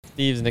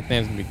Steve's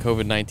nickname's going to be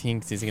COVID-19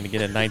 because he's going to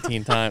get it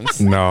 19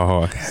 times.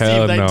 No,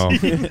 hell no.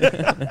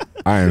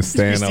 I am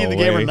staying Steve the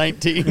away. Gamer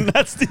 19.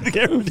 That's Steve the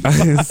Gamer.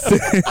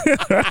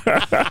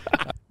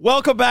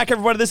 Welcome back,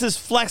 everybody. This is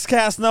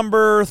FlexCast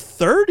number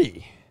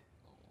 30.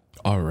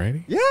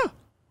 Already?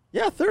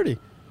 Yeah, 30.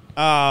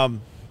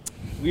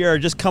 We are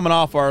just coming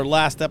off our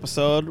last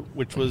episode,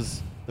 which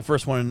was the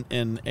first one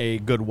in a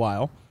good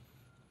while.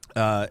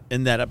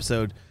 In that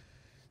episode,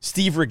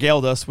 Steve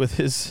regaled us with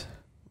his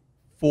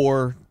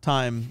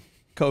 4-time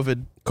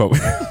COVID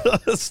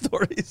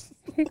stories.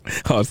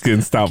 I was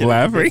couldn't stop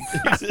laughing.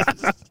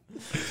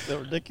 So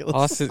ridiculous.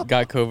 Austin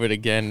got COVID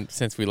again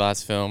since we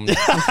last filmed.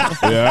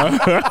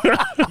 Yeah.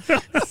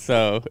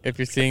 So if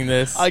you're seeing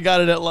this, I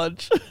got it at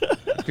lunch.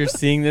 if you're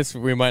seeing this,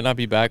 we might not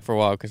be back for a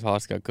while because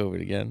Haas got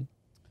COVID again.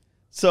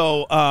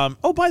 So,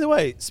 oh, by the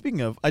way, speaking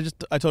of, I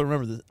totally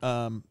remember this.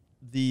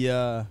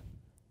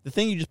 The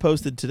thing you just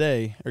posted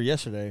today or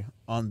yesterday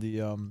on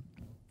the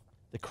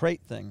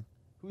crate thing.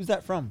 Who's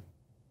that from?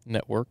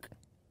 Network.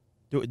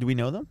 Do we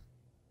know them?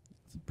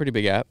 It's a pretty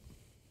big app.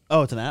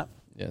 Oh, it's an app?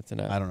 Yeah, it's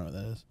an app. I don't know what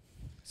that is.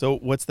 So,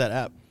 what's that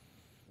app?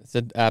 It's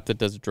an app that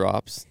does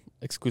drops,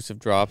 exclusive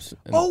drops.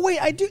 And Oh,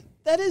 wait, I do.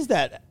 That is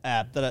that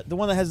app, the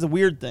one that has the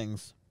weird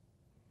things.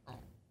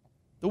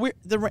 Okay.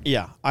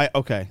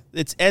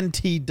 It's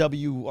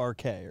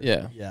NTWRK.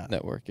 yeah,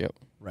 Network. Yep.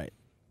 Right.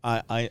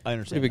 I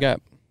understand. Pretty big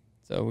app.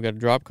 So we got a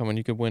drop coming.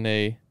 You could win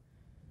a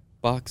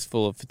box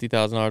full of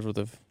 $50,000 worth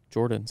of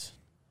Jordans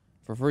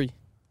for free.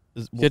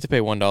 You have to pay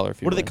 $1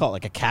 if you What do they win. call it?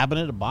 Like a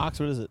cabinet, a box?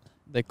 What is it?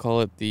 They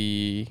call it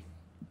the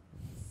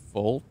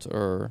Volt,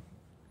 or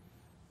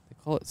they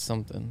call it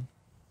something.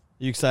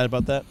 You excited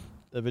about that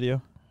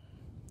video?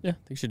 Yeah, I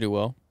think you should do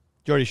well.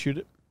 Did you already shoot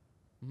it?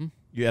 Mm-hmm.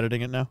 You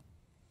editing it now?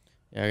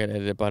 Yeah, I got to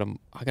edit it, but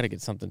I got to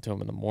get something to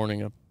him in the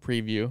morning, a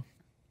preview.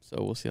 So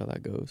we'll see how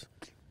that goes.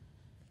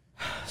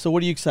 So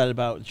what are you excited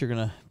about that you're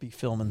going to be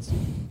filming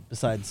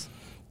besides?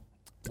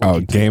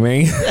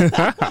 Gaming.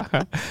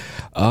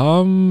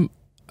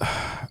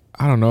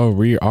 I don't know,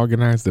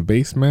 reorganize the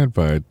basement,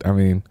 but I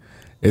mean,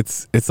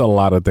 it's a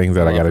lot of things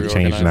that I got to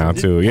change now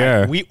too.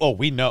 Yeah. We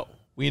know.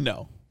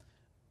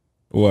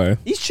 What?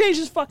 He's changed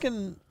his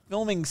fucking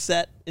filming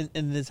set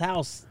in his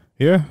house.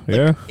 Yeah,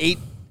 yeah.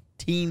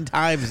 18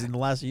 times in the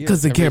last year.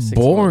 Because it Every gets 6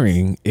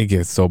 boring. months. It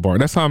gets so boring.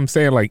 That's why I'm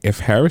saying, like, if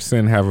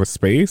Harrison have a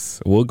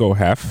space, we'll go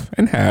half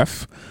and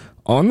half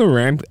on the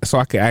rent so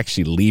I can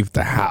actually leave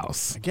the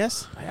house. I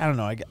guess. I don't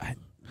know.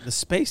 The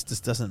space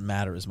just doesn't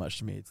matter as much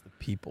to me. It's the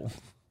people.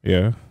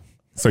 Yeah.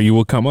 So you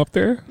will come up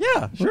there?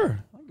 Yeah, sure.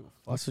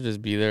 I'll also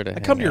just be there to I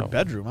hang come to your out.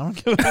 bedroom. I don't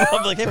give a fuck.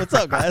 I'm like, hey, what's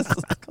up, guys?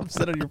 Come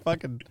sit on your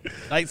fucking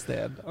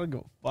nightstand. I don't give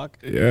a fuck.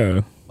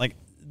 Yeah. Like,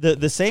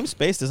 the same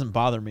space doesn't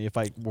bother me if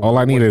I. All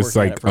I need is work at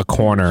like it for a 2 years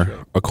corner. straight.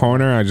 A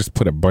corner. I just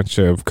put a bunch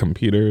of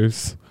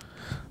computers.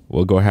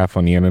 We'll go half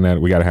on the internet.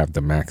 We got to have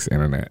the max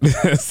internet.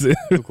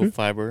 Google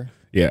Fiber.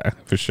 Yeah,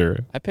 for sure.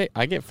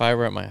 I get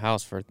fiber at my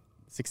house for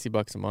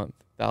 $60 a month.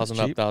 1,000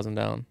 up, cheap. 1,000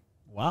 down.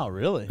 Wow,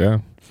 really? Yeah.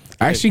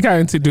 I actually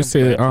got introduced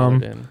to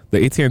grandfathered in.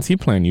 the AT&T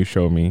plan you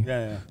showed me.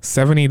 Yeah.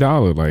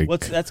 $70. Like,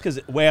 That's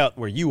because way out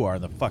where you are,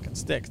 the fucking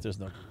sticks. There's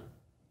no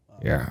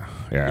yeah.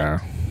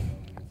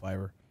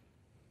 fiber.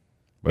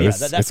 But it's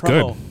that good.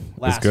 promo It's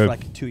lasts good. for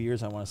like 2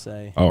 years, I want to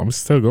say. Oh, I'm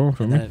still going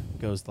for And me. then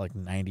it goes to like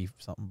 90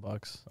 something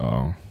bucks,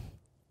 Oh,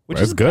 which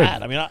That's is good.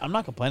 bad. I mean, I'm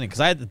not complaining because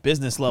I had the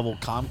business level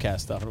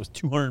Comcast stuff and it was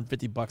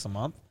 $250 a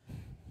month,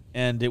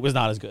 and it was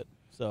not as good.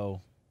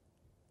 So,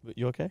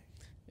 you okay?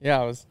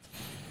 Yeah,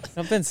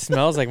 something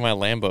smells like my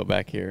Lambo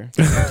back here.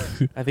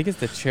 I think it's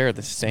the chair,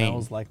 the stain.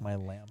 Smells like my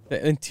lamb.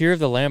 The interior of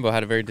the Lambo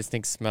had a very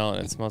distinct smell,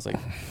 and it smells like, I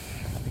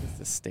think it's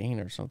the stain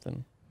or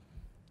something.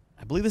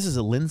 I believe this is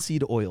a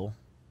linseed oil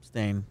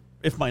stain.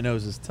 If my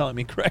nose is telling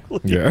me correctly.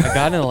 yeah. I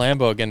got in a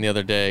Lambo again the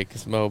other day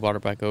because Mo brought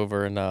it back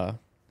over, and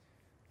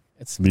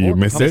it's. Do you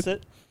miss Miss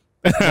it?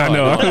 it? I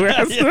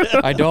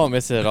know. I don't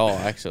miss it at all,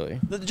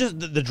 actually. Just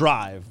the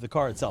drive, the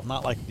car itself,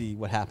 not like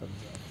what happens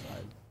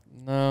outside.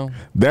 No.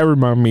 That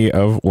reminded me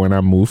of when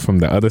I moved from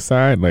the other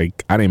side.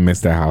 Like, I didn't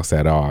miss that house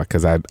at all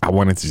because I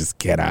wanted to just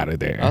get out of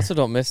there. I also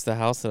don't miss the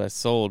house that I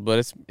sold,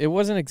 but it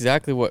wasn't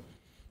exactly what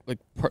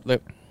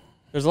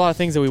there's a lot of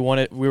things that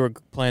we were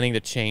planning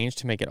to change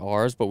to make it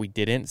ours, but we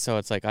didn't. So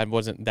it's like I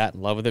wasn't that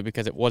in love with it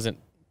because it wasn't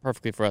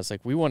perfectly for us. Like,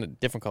 we wanted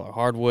different color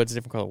hardwoods,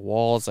 different color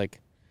walls, like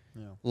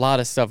a lot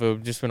of stuff. It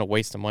would just been a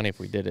waste of money if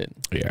we did it.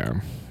 Yeah.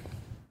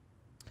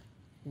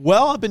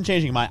 Well, I've been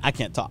changing I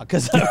can't talk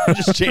because I'm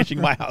just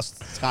changing my house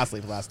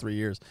constantly for the last 3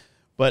 years.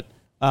 But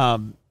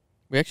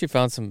We actually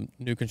found some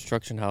new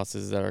construction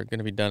houses that are going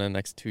to be done in the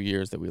next 2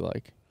 years that we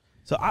like.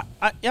 so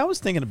I was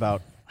thinking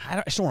about,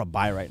 I just don't want to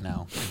buy right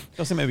now.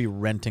 I was thinking maybe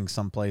renting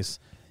someplace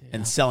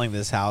and selling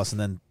this house and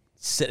then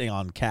sitting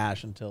on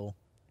cash until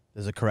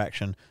there's a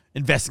correction,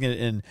 investing it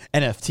in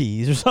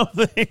NFTs or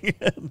something.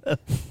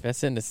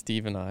 Invest into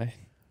Steve and I.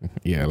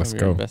 Yeah, let's We're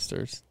go.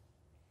 Investors.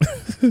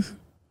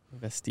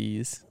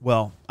 Investees.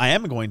 Well, I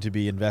am going to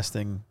be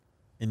investing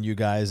in you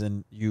guys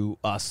and you,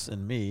 us,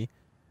 and me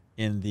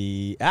in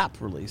the app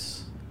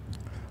release.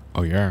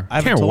 Oh yeah, I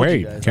haven't can't told you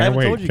wait. guys. I Can't haven't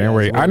wait. told you Can't guys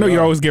wait. where I know we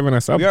you're are. always giving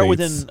us updates. We are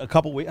within a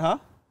couple weeks, huh?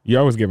 You're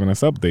always giving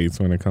us updates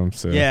when it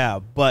comes to. Yeah,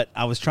 but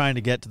I was trying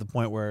to get to the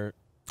point where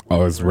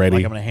It's ready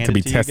like I'm gonna hand to it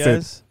be to tested. You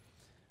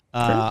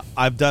guys.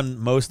 I've done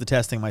most of the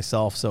testing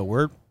myself, so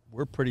we're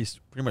pretty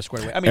much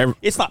squared away. I mean,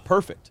 it's not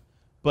perfect,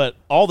 but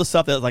all the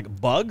stuff that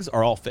like bugs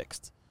are all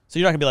fixed. So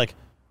you're not gonna be like,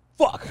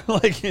 fuck,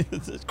 like it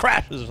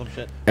crashes or some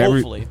shit.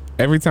 Hopefully.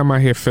 Every time I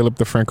hear Philip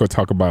DeFranco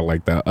talk about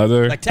like the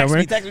other, Like text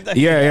me.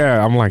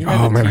 yeah, I'm like, He oh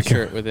has man, a I can't.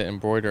 T-shirt with it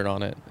embroidered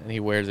on it, and he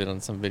wears it on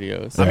some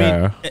videos. I mean,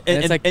 Yeah. and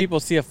it's like people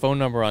see a phone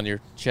number on your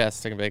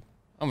chest, they're gonna be like,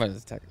 I'm gonna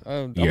text.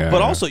 Yeah.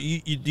 But also,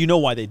 you know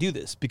why they do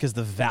this, because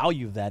the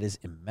value of that is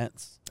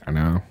immense, I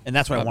know. and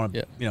that's what I want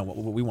to, yeah. what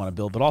we want to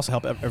build, but also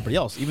help everybody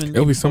else. Even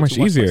It'll be so folks much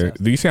who watch easier.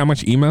 podcasts. Do you see how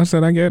much emails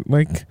that I get?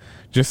 Like,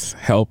 just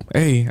help.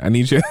 Hey, I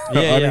need you.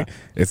 Yeah.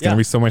 It's gonna Yeah.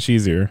 be so much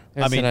easier.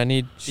 I mean, I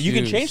need. You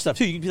can shoes. change stuff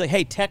too. You can be like,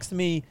 hey, text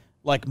me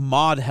like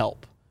mod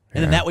help,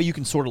 and then Yeah. that way you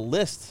can sort of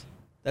list.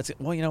 That's it.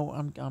 Well,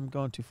 I'm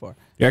going too far.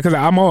 Yeah, because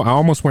I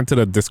almost went to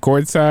the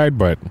Discord side,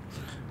 but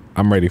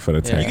I'm ready for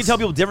the text. You can tell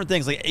people different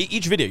things. Like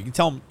each video, you can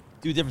tell them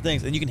do different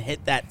things, and you can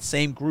hit that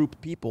same group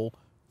of people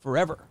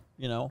forever.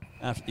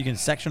 After, you can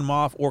section them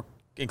off or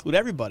include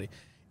everybody.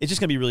 It's just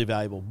gonna be really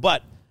valuable.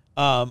 But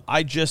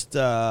I just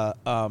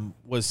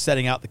was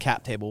setting out the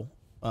cap table,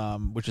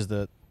 which is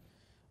the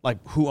like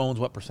who owns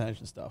what percentage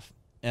and stuff,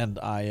 and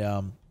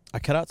I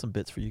cut out some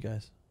bits for you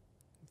guys.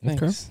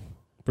 Thanks. Okay.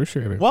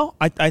 Appreciate it. Well,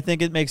 I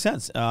think it makes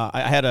sense.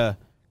 I had a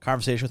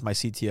conversation with my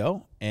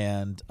CTO,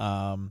 and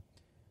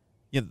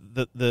you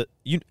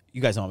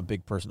guys know I'm a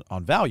big person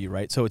on value,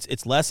 right? So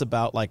it's less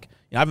about like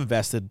I've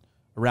invested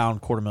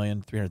around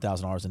 $250,000,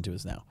 $300,000 into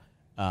this now,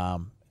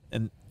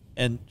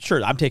 and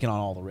sure I'm taking on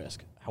all the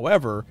risk.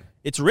 However,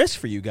 it's risk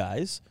for you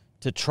guys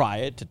to try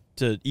it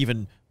to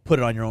even put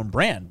it on your own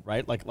brand,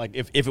 right? Like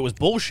if it was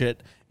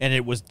bullshit and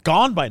it was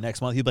gone by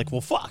next month, you'd be like,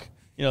 well, fuck,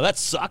 that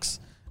sucks.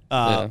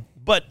 Yeah.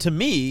 But to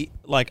me,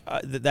 like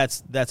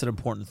that's an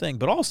important thing.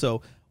 But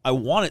also, I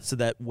want it so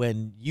that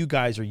when you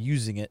guys are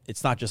using it,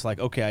 it's not just like,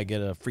 okay, I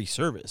get a free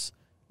service.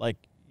 Like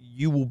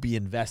you will be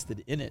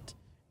invested in it,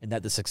 and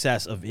that the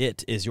success of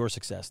it is your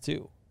success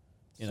too.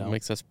 So it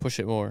makes us push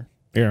it more.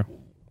 Yeah.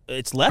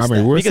 It's less. I mean,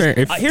 than, we're because saying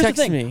if- here's the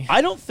Text thing. me.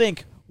 I don't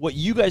think what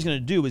you guys are going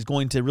to do is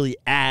going to really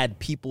add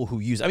people who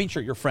use. I mean,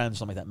 sure, your friends,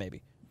 something like that,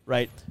 maybe,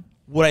 right?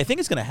 What I think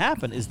is going to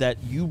happen is that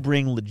you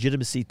bring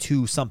legitimacy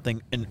to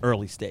something in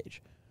early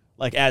stage.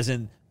 Like, as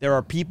in, there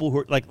are people who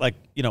are like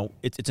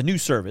it's a new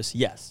service,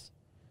 yes,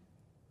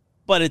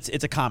 but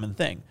it's a common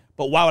thing.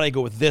 But why would I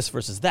go with this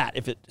versus that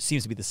if it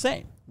seems to be the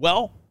same?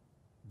 Well,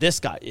 this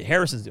guy,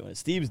 Harrison's doing it,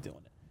 Steve's doing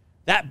it.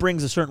 That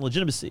brings a certain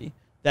legitimacy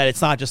that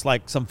it's not just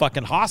like some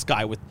fucking Haas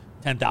guy with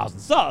 10,000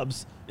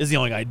 subs is the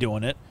only guy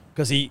doing it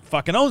because he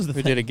fucking owns the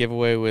We thing. did a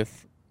giveaway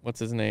with what's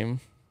his name?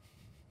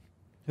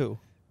 Who?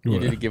 You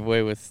did a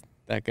giveaway with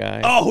that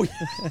guy. Oh,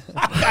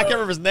 I can't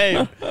remember his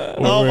name.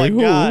 Oh my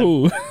god,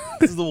 Who?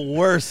 this is the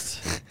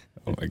worst.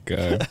 Oh my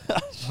god.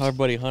 Our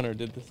buddy Hunter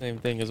did the same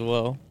thing as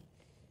well.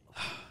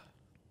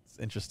 It's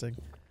interesting.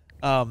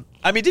 I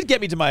mean, it did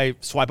get me to my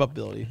swipe up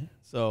ability,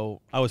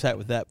 so I was happy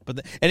with that.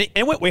 But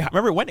it went way.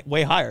 Remember, it went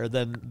way higher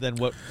than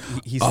what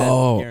he said.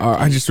 Oh,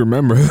 guaranteed. I just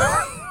remember.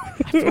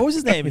 What was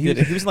his name? He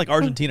was in like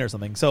Argentina or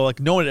something. So like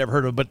no one had ever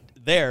heard of him, but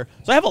there.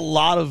 So I have a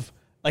lot of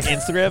like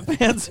Instagram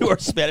fans who are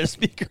Spanish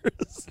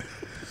speakers.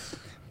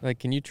 Like,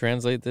 can you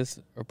translate this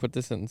or put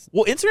this in?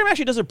 Well, Instagram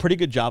actually does a pretty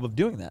good job of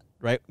doing that,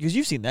 right? Because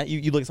you've seen that.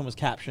 You look at someone's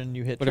caption,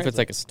 you hit. What if it's translate.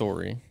 like a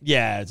story?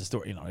 Yeah, it's a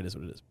story. It is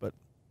what it is. But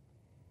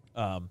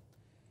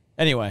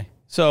anyway,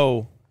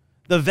 so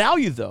the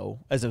value, though,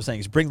 as I was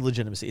saying, is bring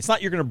legitimacy. It's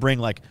not you're going to bring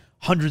like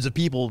hundreds of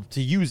people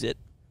to use it.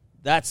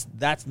 That's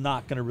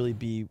not going to really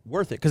be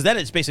worth it, because then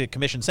it's basically a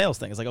commission sales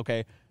thing. It's like,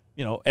 okay,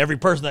 every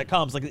person that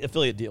comes, like an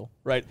affiliate deal,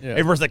 right? Yeah.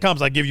 Every person that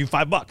comes, I give you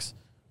 $5.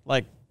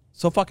 Like,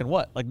 so fucking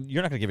what? Like,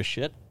 you're not going to give a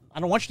shit. I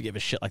don't want you to give a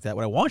shit like that.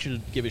 What I want you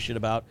to give a shit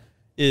about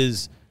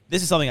is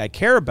this is something I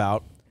care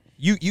about.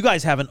 You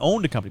guys haven't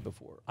owned a company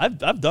before. I've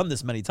done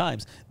this many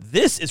times.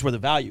 This is where the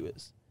value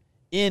is,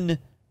 in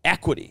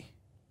equity,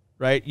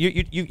 right?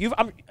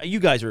 You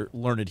guys are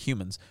learned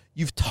humans.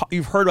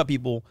 You've heard about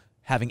people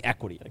having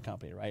equity in a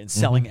company, right, and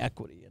selling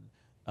equity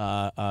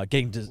and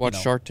getting to Watch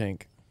Shark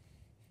Tank.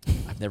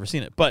 I've never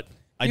seen it, but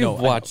I know.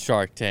 You've watched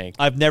Shark Tank.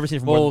 I've never seen it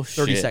for more than 30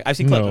 Bullshit. seconds. I've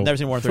seen clips. No. I've never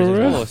seen more than For 30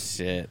 seconds.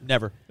 real? Bullshit.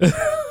 Never.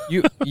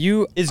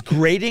 You It's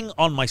grating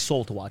on my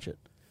soul to watch it.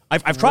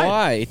 I've tried.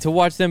 Why to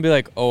watch them be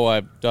like, oh,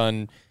 I've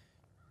done.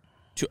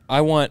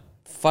 I want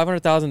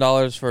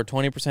 $500,000 for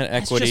 20%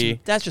 equity.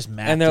 That's just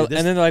math. and dude.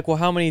 This- then they're like, well,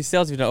 how many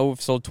sales have you done? Oh,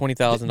 we've sold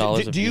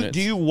 $20,000 of units.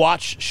 Do you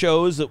watch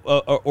shows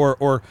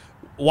or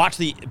watch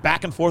the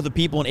back and forth of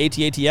people in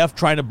ATATF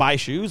trying to buy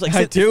shoes? Like,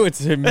 I do.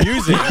 It's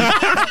amusing.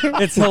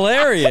 It's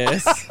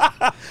hilarious.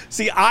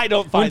 See, I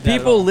don't find When that at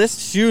people all. list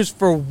shoes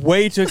for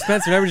way too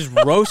expensive, and just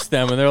roast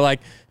them, and they're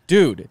like,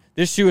 dude,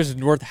 this shoe is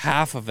worth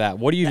half of that.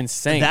 What are you even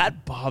saying?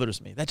 That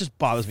bothers me. That just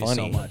bothers me so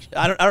Funny. much.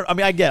 I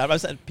mean, I get it. I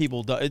said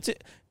people do.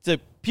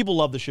 People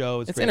love the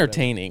show. It's great,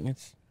 entertaining.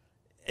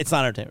 It's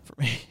not entertainment for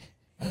me.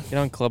 Get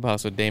on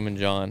Clubhouse with Damon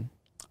John.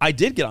 I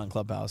did get on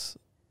Clubhouse,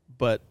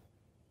 but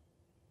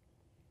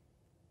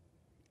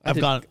I've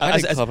gone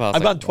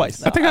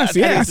twice. I think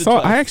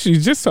I actually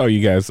just saw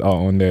you guys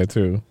all on there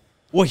too.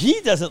 Well,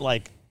 he doesn't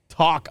like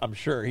talk. I'm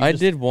sure. I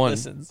did one.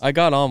 Listens. I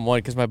got on one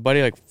because my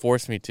buddy like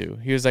forced me to.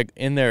 He was like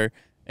in there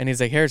and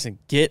he's like, Harrison,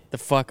 get the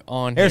fuck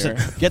on Harrison,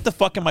 here. get the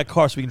fuck in my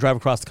car so we can drive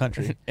across the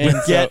country. And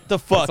get the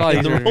fuck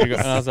in the road. And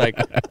I was like,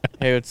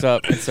 hey, what's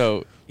up? And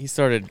so he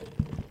started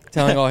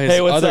telling all his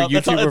other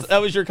YouTubers. That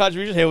was your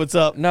contribution? Hey, what's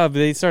up? No, but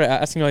they started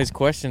asking all these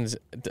questions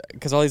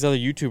because all these other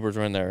YouTubers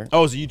were in there. Oh,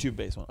 it was a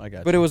YouTube-based one. I got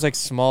it. But it was like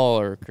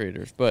smaller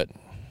creators. But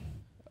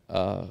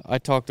I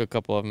talked to a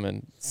couple of them,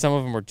 and some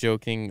of them were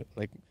joking.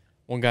 Like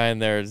one guy in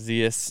there,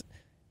 Zeus,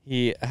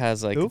 he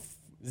has like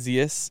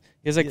Zeus.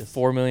 He has like Zeus.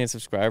 4 million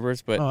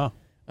subscribers, but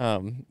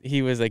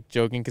he was like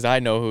joking because I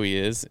know who he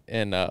is,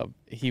 and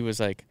he was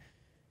like,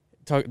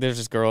 there's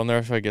this girl in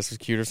there, so I guess was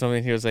cute or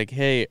something. He was like,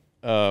 hey,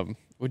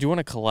 would you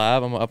want to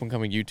collab? I'm an up and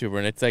coming YouTuber,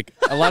 and it's like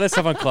a lot of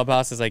stuff on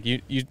Clubhouse is like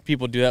you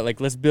people do that,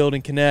 like let's build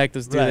and connect,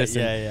 let's do this.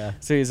 Yeah.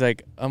 So he's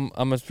like, I'm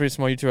a pretty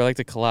small YouTuber, I like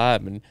to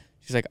collab, and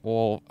she's like,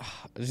 well,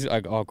 she's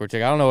like awkward.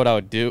 Like, I don't know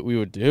what we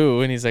would do,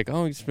 and he's like,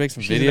 oh, just make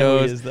some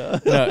videos.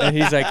 No, and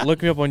he's like,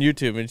 look me up on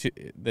YouTube, and she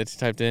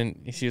typed in,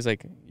 she was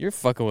like, you're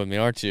fucking with me,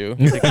 aren't you?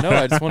 He's like, no,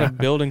 I just want to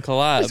build and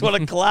collab. I just want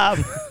to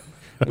collab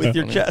with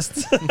your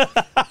chest.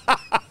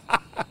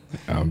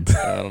 I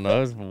don't know, it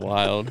was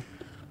wild.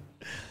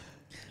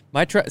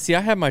 I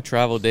had my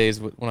travel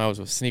days when I was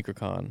with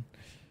SneakerCon.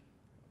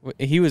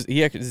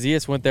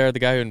 Zeus went there, the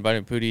guy who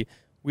invited Pootie.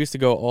 We used to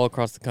go all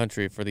across the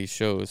country for these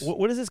shows.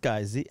 What is this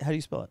guy? How do you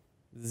spell it?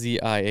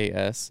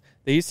 ZIAS.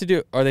 They used to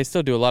do, or they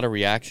still do, a lot of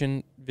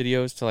reaction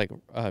videos to like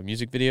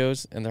music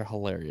videos, and they're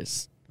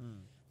hilarious.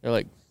 They're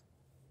like,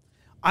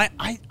 I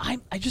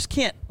just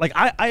can't. Like,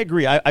 I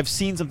agree. I've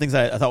seen some things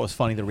I thought was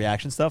funny, the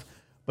reaction stuff.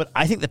 But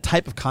I think the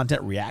type of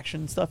content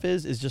reaction stuff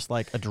is just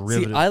like a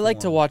derivative. I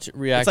like to watch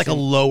reaction. It's like a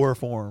lower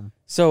form.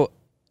 So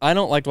I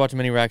don't like to watch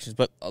many reactions,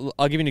 but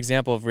I'll give you an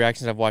example of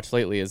reactions I've watched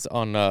lately. Is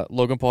on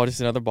Logan Paul, just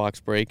another box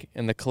break,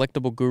 and the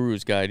Collectible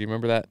Gurus guy. Do you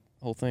remember that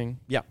whole thing?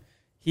 Yeah.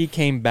 He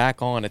came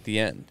back on at the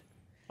end.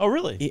 Oh,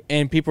 really?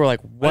 And people were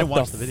like, what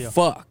the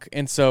fuck?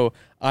 And so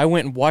I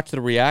went and watched the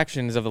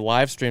reactions of the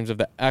live streams of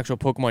the actual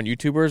Pokemon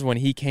YouTubers when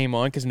he came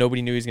on because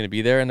nobody knew he was going to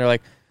be there. And they're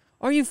like,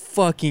 are you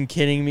fucking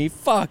kidding me?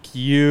 Fuck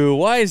you.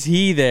 Why is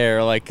he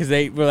there? Like, because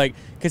they were like,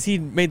 because he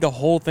made the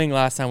whole thing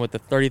last time with the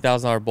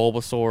 $30,000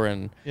 Bulbasaur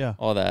and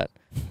all that.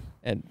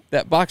 And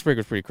that box break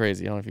was pretty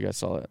crazy. I don't know if you guys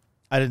saw it.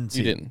 I didn't see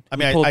it. You didn't. I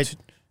mean,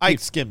 I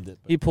skimmed it.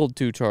 He pulled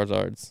 2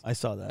 Charizards. I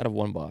saw that. Out of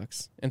one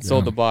box. And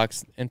sold the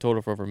box in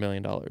total for over $1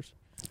 million.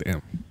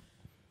 Damn.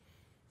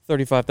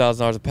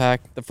 $35,000 a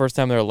pack. The first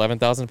time they were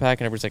 $11,000 a pack,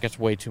 and everybody's like, that's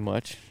way too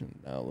much.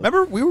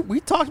 Remember, we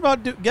talked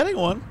about getting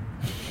one.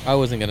 I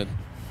wasn't going to.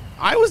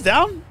 I was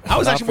down. I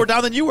was actually more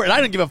down than you were, and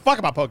I didn't give a fuck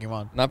about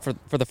Pokemon. Not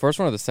for the first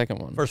one or the second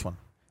one? First one.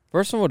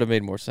 First one would have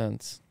made more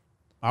sense.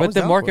 But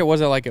the market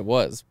wasn't like it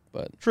was.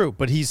 But true,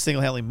 but he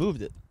single-handedly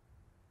moved it.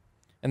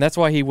 And that's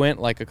why he went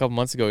like a couple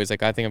months ago. He's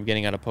like, I think I'm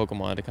getting out of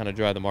Pokemon to kind of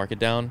drive the market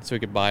down so he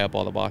could buy up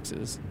all the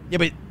boxes. Yeah,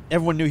 but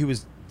everyone knew he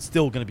was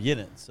still going to be in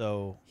it,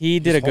 so... He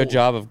did a good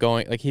job of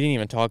going... Like, he didn't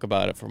even talk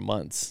about it for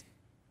months.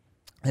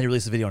 And he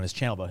released a video on his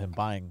channel about him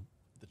buying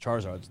the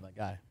Charizards and that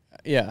guy.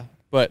 Yeah,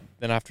 but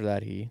then after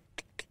that, he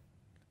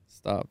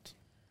stopped.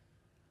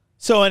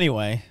 So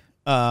anyway,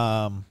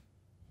 how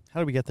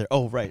did we get there?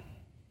 Oh, right.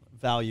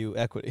 Value,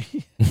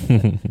 equity.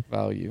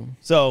 Value.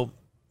 So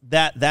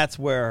that's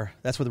where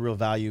the real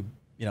value,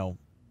 you know,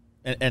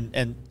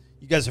 and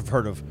you guys have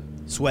heard of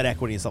sweat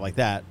equity and stuff like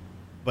that,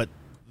 but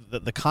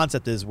the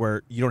concept is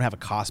where you don't have a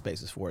cost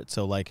basis for it.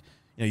 So like,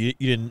 you know,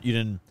 you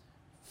didn't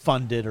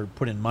fund it or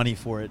put in money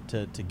for it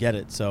to get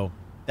it. So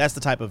that's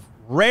the type of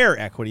rare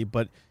equity,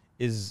 but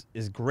is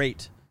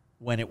great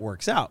when it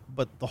works out.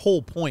 But the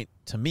whole point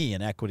to me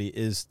in equity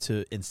is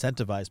to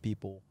incentivize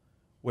people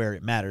where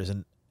it matters.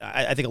 And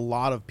I think a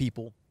lot of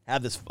people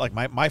have this, like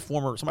some of my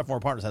former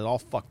partners had it all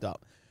fucked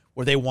up,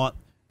 where they want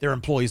their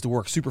employees to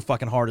work super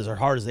fucking hard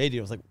as they do.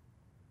 I was like,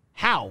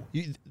 how?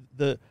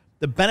 The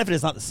benefit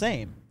is not the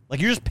same. Like,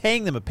 you're just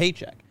paying them a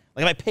paycheck.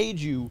 Like, if I paid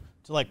you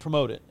to like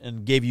promote it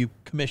and gave you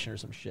commission or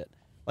some shit,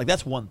 like,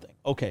 that's one thing.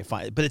 Okay,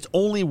 fine. But it's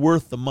only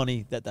worth the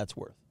money that's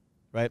worth,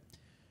 right?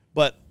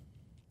 But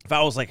if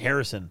I was like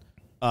Harrison,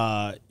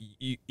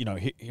 you know,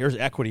 here's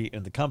equity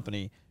in the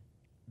company.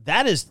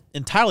 That is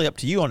entirely up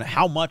to you on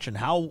how much and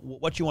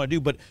what you want to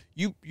do. But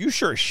you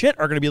sure as shit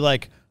are going to be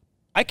like,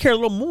 I care a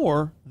little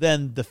more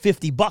than the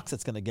 $50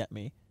 that's going to get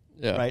me,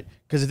 right?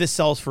 Because if this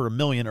sells for $1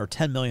 million or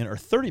 $10 million or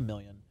 $30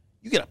 million,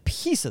 you get a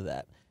piece of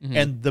that. Mm-hmm.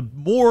 And the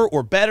more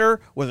or better,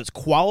 whether it's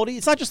quality,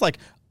 it's not just like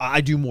I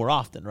do more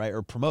often, right,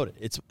 or promote it.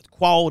 It's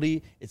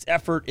quality, it's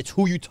effort, it's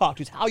who you talk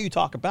to, it's how you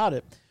talk about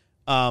it.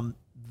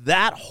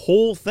 That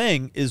whole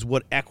thing is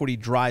what equity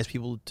drives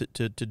people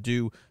to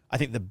do, I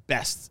think, the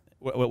best,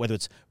 whether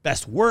it's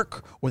best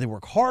work or they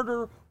work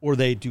harder or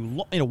they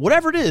do, you know,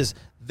 whatever it is.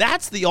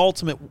 That's the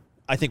ultimate,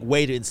 I think,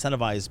 way to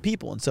incentivize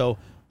people. And so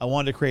I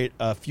wanted to create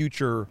a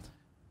future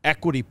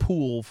equity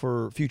pool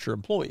for future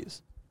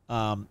employees.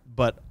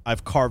 But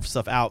I've carved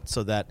stuff out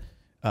so that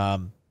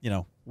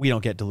we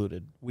don't get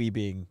diluted. We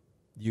being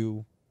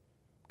you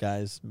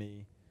guys,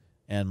 me,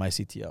 and my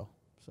CTO.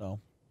 So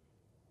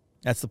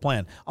that's the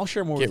plan. I'll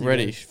share more. Get with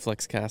ready, you guys.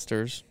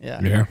 Flexcasters.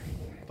 Yeah.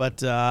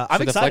 But I'm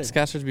Should excited. the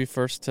Flexcasters be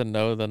first to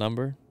know the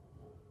number?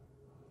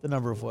 The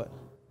number of what?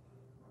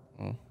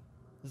 Oh.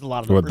 There's a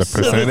lot of What, the numbers.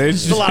 percentage?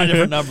 There's a lot of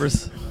different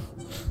numbers.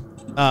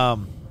 I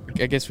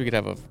guess we could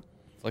have a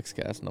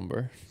Flexcast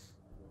number.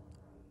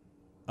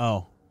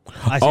 Oh.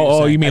 I see what you're Oh,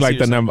 saying. you mean I see like what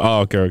the you're number? Oh,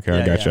 okay.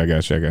 Yeah, I got you.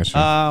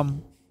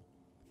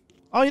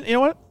 Oh, you know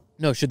what?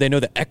 No, should they know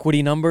the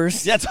equity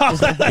numbers? Yeah, that's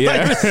That's what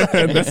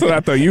I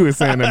thought you were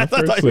saying in the I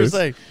first thought you were place.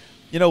 saying.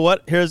 You know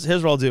what? Here's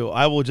what I'll do.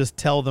 I will just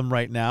tell them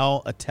right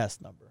now a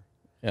test number.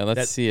 Yeah,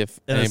 let's see if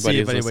And let's anybody,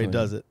 see if anybody listening.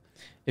 does it.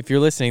 If you're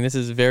listening, this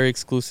is very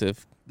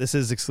exclusive. This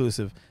is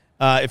exclusive.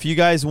 If you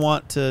guys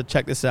want to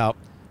check this out,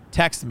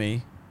 text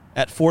me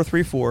at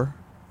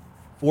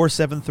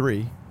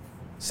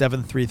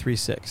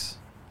 434-473-7336.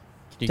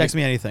 Text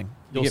me anything.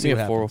 You get me a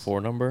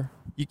 404 number?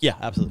 Yeah,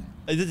 absolutely.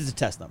 This is a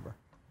test number.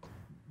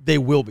 They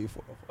will be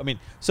 404. I mean,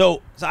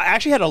 so I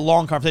actually had a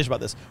long conversation about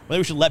this. Whether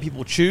we should let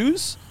people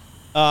choose,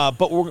 but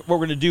what we're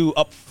going to do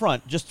up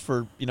front, just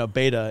for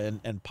beta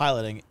and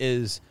piloting,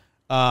 is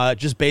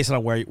just based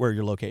on where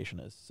your location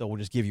is. So we'll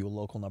just give you a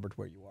local number to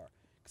where you are.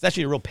 It's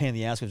actually a real pain in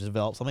the ass to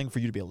develop something for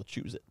you to be able to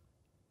choose it.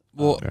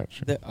 Well,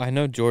 Gotcha. I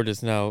know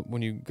Georgia's now,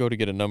 when you go to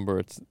get a number,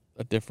 it's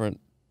a different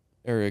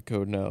area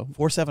code now.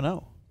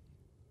 470.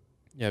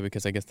 Yeah,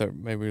 because I guess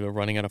maybe they're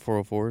running out of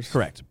 404s.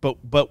 Correct.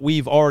 But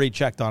we've already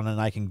checked on it,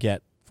 and I can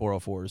get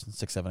 404s and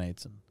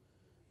 678s and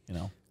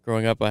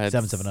Growing up, I had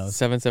 770s.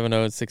 770s and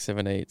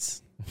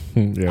 678s.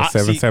 Yeah, See,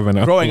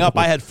 770. growing up,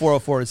 I had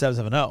 404 and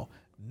 770,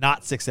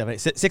 not 678.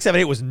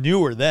 678 was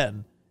newer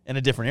then in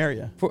a different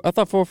area. I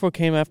thought 404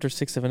 came after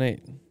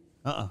 678.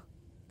 Uh-uh.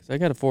 Because I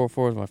got a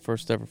 404 as my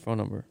first ever phone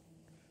number.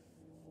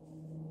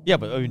 Yeah,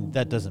 but I mean,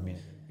 that doesn't mean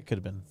anything. It could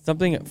have been.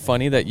 Something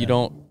funny that you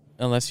don't,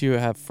 unless you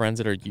have friends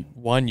that are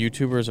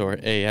YouTubers or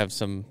have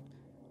some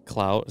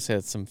clout, say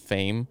some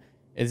fame,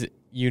 is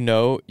you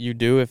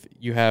do if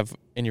you have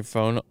in your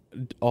phone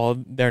all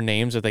their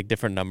names with like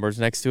different numbers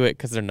next to it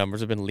because their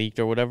numbers have been leaked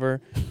or whatever.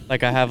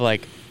 Like I have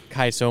like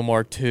Kai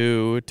Somar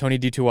 2, Tony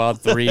D2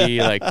 Wild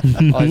 3, like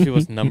all these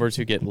people's numbers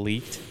who get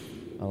leaked.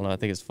 I don't know. I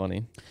think it's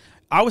funny.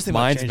 I was thinking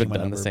about Mine's changing been my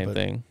done number, the same but,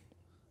 thing.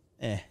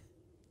 Eh.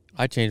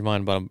 I changed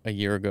mine about a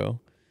year ago.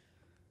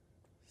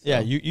 Yeah,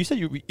 you said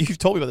you've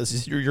told me about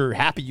this. You're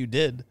happy you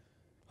did.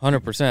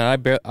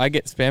 100%. I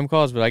get spam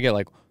calls, but I get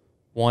like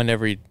one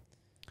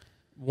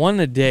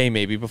a day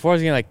maybe. Before I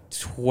was getting like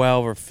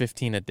 12 or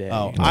 15 a day.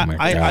 Oh, my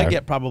I God.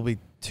 get probably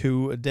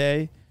 2 a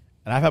day,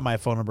 and I've had my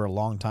phone number a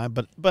long time,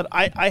 but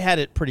I had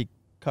it pretty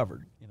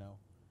covered.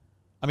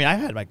 I mean, I've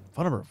had my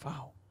phone number.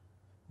 Wow,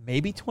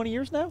 maybe 20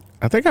 years now.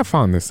 I think I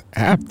found this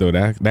app though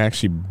that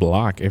actually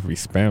block every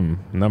spam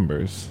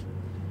numbers.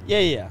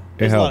 Yeah.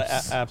 There's a lot of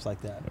helps. apps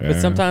like that. But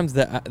sometimes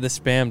the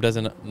spam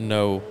doesn't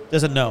know.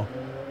 Doesn't know.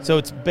 So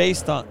it's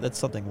based on that's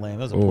something lame.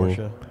 That was a Oh.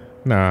 Porsche.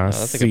 Nah,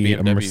 That's like a C,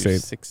 BMW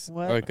Mercedes. 6.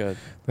 What? Or like a,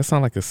 That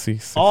sound like a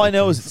C6. All I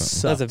know is it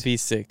something. that's a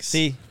sucked. V6.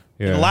 See,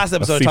 Yeah, in the last a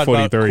episode, I talked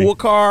about C43. cool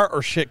car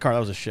or shit car. That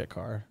was a shit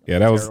car. Yeah,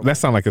 that Terrible.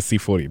 sound like a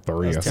C43 or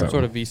terrible. something. Some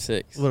sort of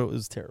V6. It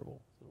was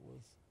terrible.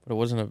 But it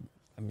wasn't a.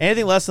 I mean,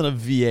 Anything less than a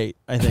V8,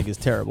 I think, is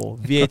terrible.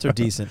 V8s are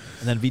decent,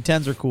 and then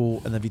V10s are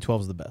cool, and then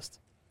V12s are the best.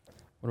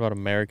 what about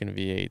American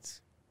V8s?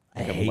 I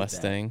Like a hate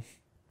Mustang.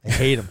 I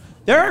hate them.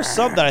 There are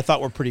some that I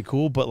thought were pretty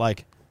cool, but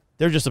like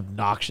they're just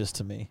obnoxious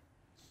to me.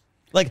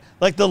 Like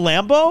the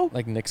Lambo,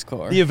 Like Nick's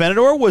car. the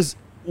Aventador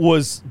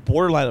was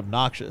borderline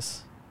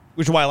obnoxious,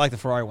 which is why I like the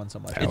Ferrari one so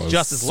much. That It's was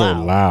just as so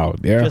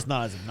loud, Yeah. just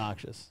not as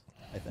obnoxious,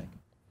 I think.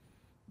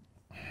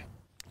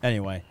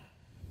 Anyway,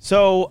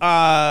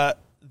 so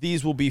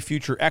these will be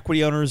future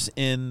equity owners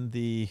in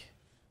the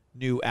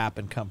new app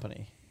and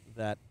company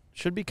that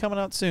should be coming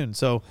out soon.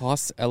 So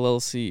Haas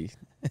LLC.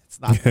 it's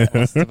not.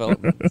 Haas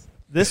Development.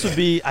 This would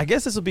be. I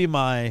guess this will be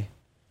my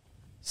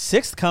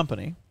 6th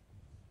company.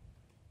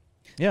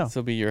 Yeah, This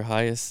will be your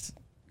highest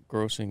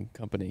grossing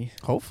company.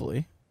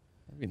 hopefully.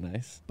 That'd be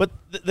nice. But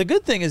the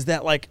good thing is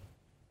that, like,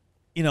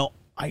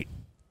 I've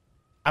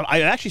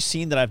actually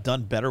seen that I've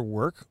done better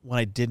work when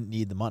I didn't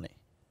need the money.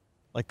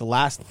 Like the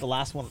last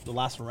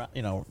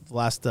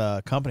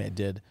company I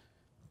did,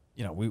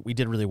 we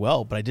did really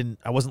well, but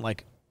I wasn't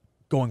like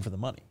going for the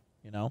money,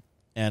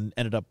 and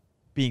ended up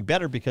being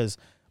better because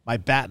my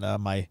BATNA,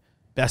 my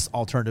best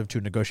alternative to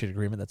a negotiated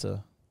agreement, that's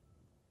a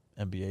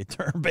MBA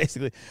term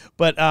basically,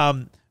 but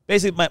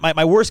basically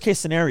my worst case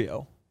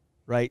scenario,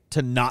 right,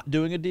 to not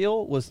doing a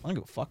deal was I don't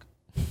give a fuck,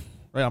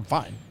 right? I'm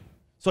fine.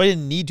 So I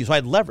didn't need to. So I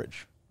had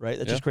leverage, right?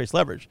 That just creates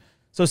leverage.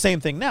 So same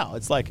thing now.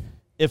 It's like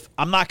if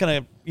I'm not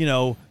going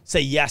to,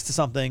 say yes to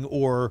something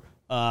or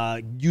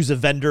use a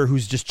vendor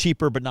who's just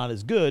cheaper but not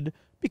as good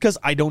because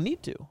I don't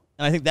need to.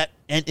 And I think that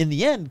and in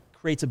the end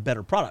creates a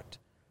better product,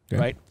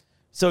 right?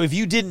 So if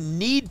you didn't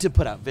need to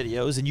put out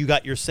videos and you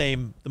got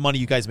the money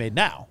you guys made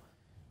now,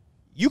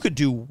 you could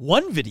do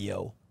one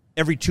video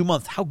every 2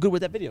 months, how good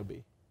would that video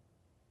be?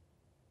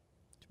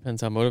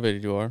 Depends how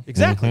motivated you are.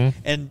 Exactly. Mhm.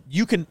 And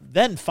you can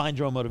then find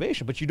your own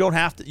motivation, but you don't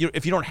have to.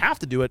 If you don't have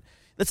to do it,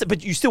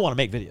 but you still want to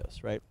make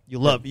videos, right? You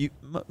love you.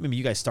 Maybe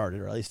you guys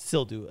started, or at least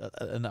still do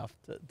enough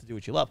to do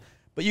what you love.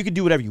 But you can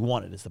do whatever you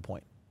wanted. Is the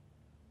point.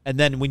 And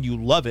then when you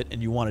love it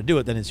and you want to do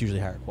it, then it's usually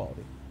higher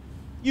quality.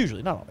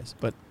 Usually, not always,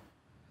 but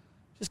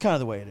just kind of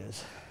the way it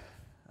is.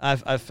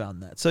 I've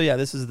found that. So yeah,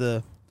 this is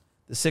the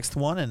 6th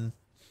one, and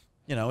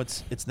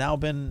it's now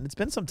been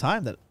some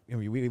time that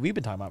we've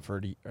been talking about for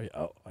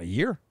a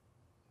year.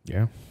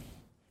 Yeah.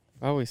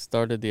 I always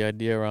started the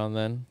idea around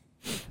then.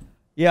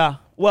 Yeah.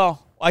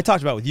 Well, I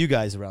talked about it with you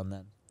guys around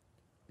then.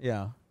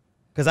 Yeah.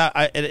 Because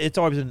it's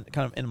always been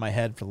kind of in my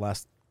head for the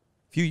last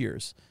few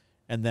years.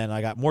 And then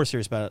I got more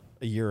serious about it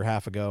a year and a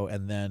half ago.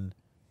 And then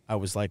I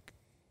was like,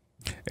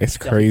 It's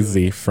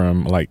crazy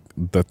from like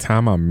the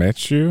time I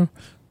met you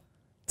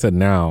to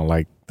now,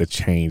 like the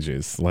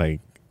changes.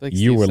 Like Like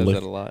you Steve were says that a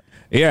looking. lot.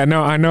 Yeah,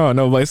 no, I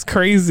know, but it's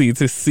crazy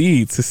to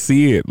see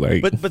it.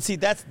 Like, but see,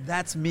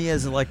 that's me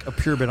as like a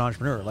pure bit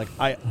entrepreneur. Like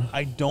I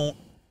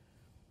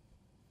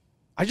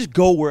just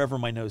go wherever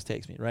my nose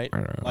takes me, right?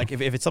 Like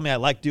if it's something I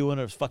like doing,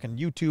 or it's fucking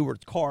YouTube, or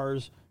it's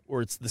cars,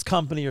 or it's this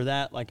company or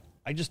that, like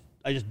I just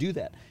do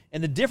that.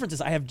 And the difference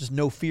is I have just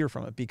no fear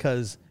from it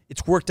because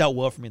it's worked out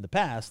well for me in the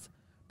past.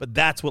 But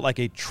that's what like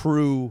a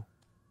true,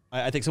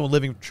 I think someone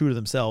living true to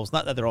themselves,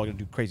 not that they're all going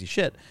to do crazy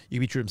shit. You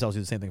can be true to themselves, do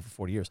the same thing for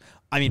 40 years.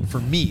 I mean, for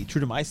me, true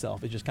to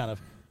myself is just kind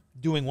of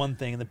doing one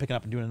thing and then picking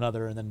up and doing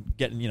another and then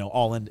getting,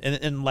 all in.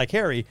 And like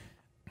Harry,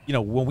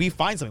 when we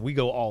find something, we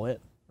go all in,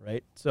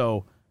 right?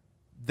 So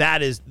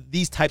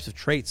these types of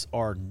traits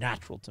are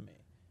natural to me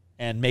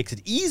and makes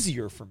it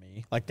easier for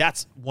me. Like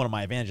that's one of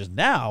my advantages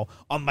now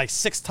on my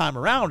 6th time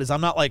around is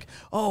I'm not like,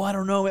 oh, I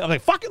don't know. I'm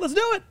like, fuck it, let's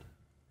do it.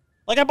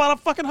 Like I bought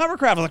a fucking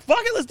hovercraft. I'm like,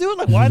 fuck it, let's do it.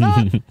 Like, why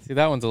not? See,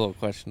 that one's a little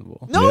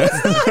questionable. No, it's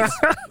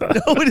not.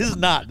 No, it is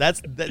not.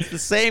 That's the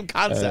same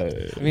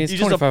concept. I mean, it's You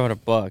just-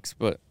 $2,500,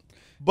 but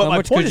But how my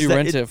much point could is you that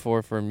rent it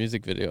for a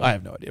music video? I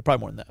have no idea. Probably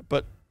more than that.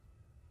 But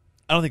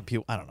I don't think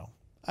people. I don't know.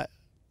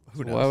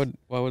 Who knows?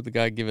 Why would the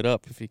guy give it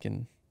up if he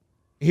can?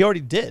 He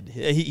already did.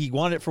 He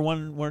wanted it for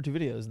one or two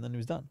videos, and then he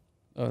was done.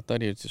 Oh, I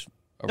thought he was just.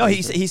 No,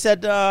 he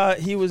said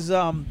he was.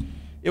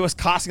 It was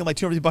costing him like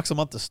 $250 a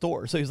month to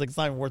store, so he was like, it's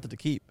not even worth it to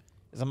keep.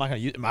 'Cause I'm not gonna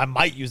use. I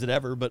might use it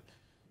ever, but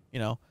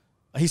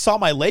he saw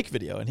my lake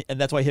video,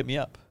 and that's why he hit me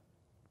up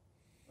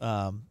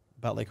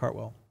about Lake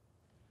Hartwell.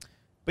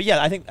 But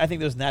yeah, I think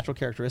those natural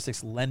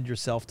characteristics lend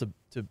yourself to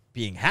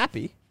being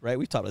happy, right?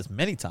 We've talked about this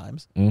many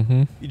times.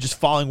 mm-hmm. You're just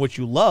following what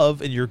you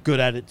love, and you're good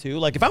at it too.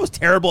 Like if I was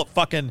terrible at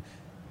fucking,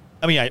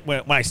 I mean,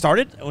 when I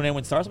started, when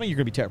anyone starts something, you're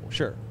gonna be terrible,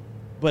 sure.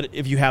 But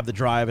if you have the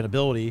drive and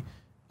ability,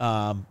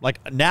 like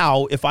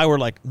now, if I were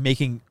like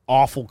making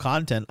awful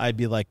content, I'd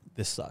be like,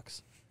 this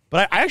sucks.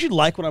 But I actually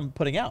like what I'm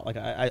putting out. Like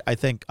I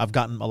think I've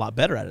gotten a lot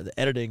better at it. The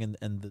editing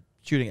and the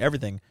shooting,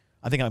 everything.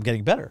 I think I'm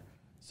getting better.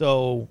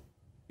 So,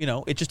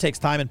 it just takes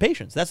time and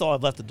patience. That's all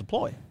I've left to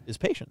deploy is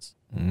patience,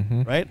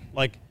 right?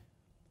 Like,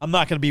 I'm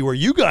not going to be where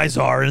you guys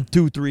are in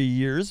 2-3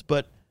 years,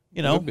 but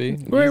Could be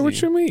Wait, what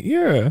easy. you mean?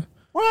 Yeah,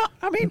 well,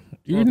 I mean,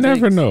 you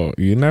never know.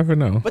 You never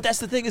know. but that's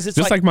the thing is, it's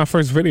Just like my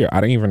first video,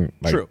 I didn't even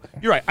like. true.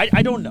 You're right.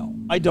 I don't know.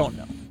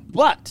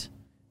 But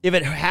if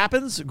it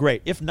happens,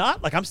 great. If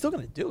not, like I'm still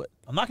going to do it.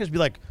 I'm not going to be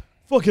like,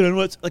 fuck it,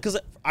 like because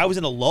I was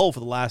in a lull for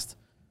the last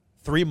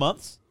 3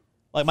 months.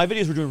 Like my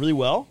videos were doing really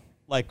well,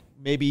 like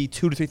maybe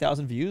 2,000 to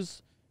 3,000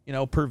 views,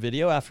 per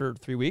video after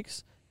 3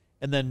 weeks,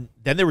 and then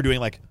they were doing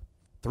like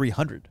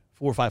 300,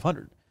 400 or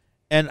 500,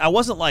 and I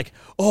wasn't like,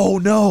 oh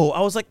no,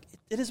 I was like,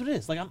 it is what it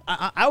is. Like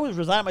I was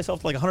resigning myself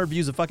to like 100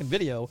 views a fucking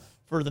video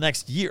for the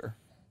next year,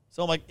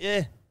 so I'm like,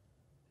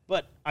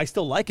 but I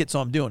still like it, so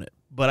I'm doing it.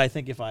 But I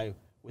think if I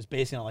was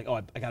basing on like,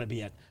 oh, I got to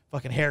be at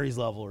fucking Harry's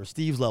level or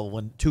Steve's level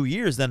in 2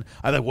 years, then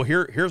I'm like, well,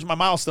 here's my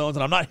milestones,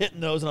 and I'm not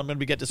hitting those, and I'm going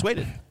to get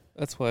dissuaded.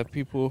 That's why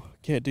people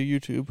can't do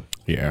YouTube.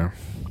 Yeah.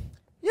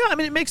 Yeah, I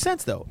mean, it makes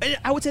sense, though. And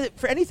I would say that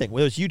for anything,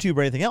 whether it's YouTube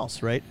or anything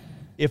else, right?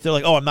 If they're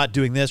like, oh, I'm not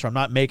doing this or I'm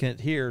not making it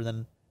here,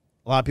 then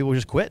a lot of people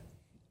just quit.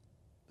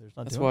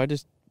 That's why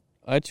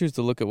I choose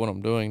to look at what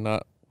I'm doing,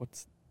 not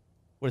what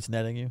it's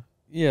netting you.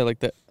 Yeah, like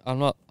that. I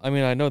know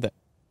that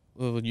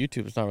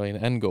YouTube is not really an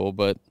end goal,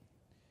 but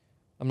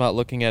I'm not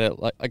looking at it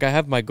like I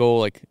have my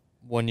goal. Like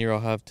 1 year, I'll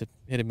have to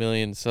hit 1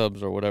 million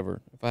subs or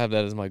whatever. If I have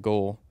that as my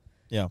goal,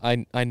 yeah,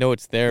 I know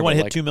it's there. You wanna but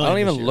hit like, 2 million I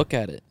don't this even year. look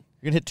at it.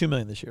 You're gonna hit 2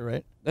 million this year,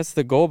 right? That's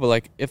the goal. But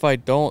like, if I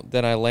don't,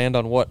 then I land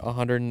on what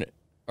 100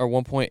 or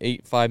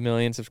 1.85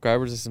 million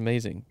subscribers. This is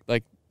amazing.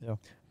 Like, Yeah.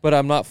 But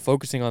I'm not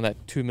focusing on that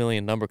 2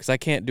 million number because I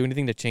can't do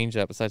anything to change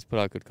that besides put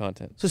out good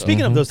content. So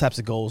speaking of those types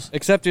of goals,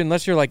 except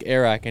unless you're like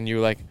Eric and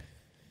you're like,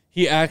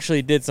 he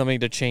actually did something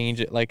to change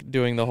it, like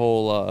doing the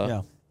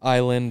whole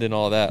island and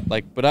all that.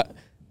 Like, but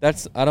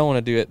I don't want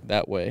to do it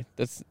that way.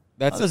 That's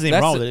there's nothing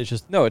wrong with it. It's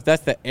just no,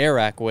 that's the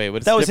Eric way.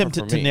 But that it's was him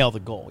different to for me. nail the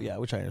goal. Yeah,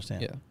 which I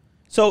understand. Yeah.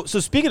 So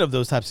speaking of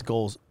those types of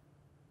goals,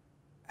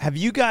 have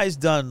you guys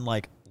done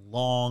like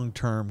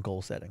long-term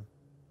goal setting?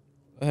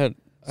 I had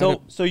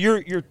So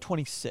you're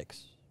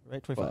 26,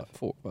 right? 25.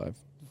 4, 5.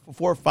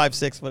 4, 5,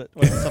 6,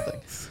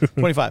 something.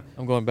 25.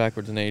 I'm going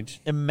backwards in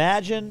age.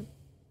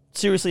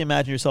 Seriously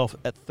imagine yourself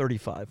at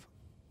 35.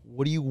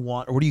 What do you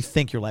want, or what do you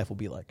think your life will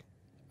be like?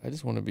 I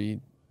just want to be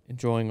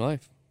enjoying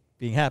life.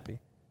 Being happy.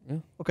 Yeah.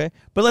 Okay.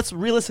 But let's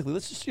just,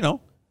 let's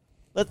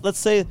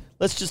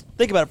just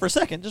think about it for a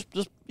second.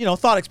 Just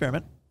thought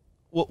experiment.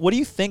 What do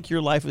you think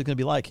your life is going to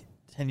be like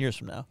 10 years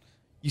from now?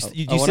 You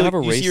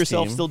see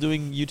yourself still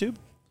doing YouTube?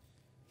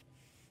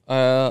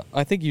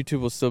 I think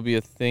YouTube will still be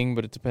a thing,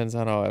 but it depends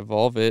on how I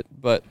evolve it.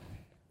 But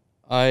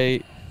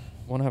I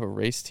want to have a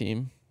race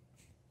team.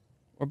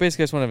 Or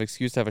basically, I just want to have an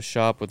excuse to have a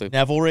shop with a...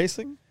 Neville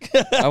racing?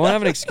 I want to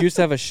have an excuse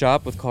to have a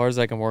shop with cars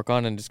I can work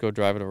on and just go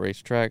drive at a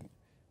racetrack.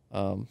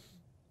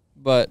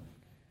 But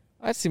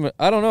I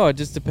don't know. It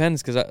just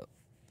depends because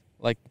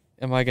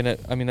am I going to...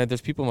 I mean, there's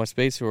people in my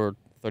space who are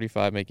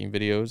 35 making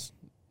videos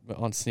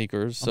on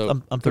sneakers.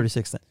 So I'm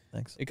 36.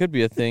 Thanks. It could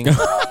be a thing.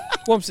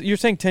 Well, you're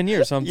saying 10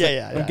 years. So I'm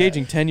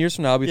gauging 10 years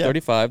from now, I'll be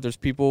 35. There's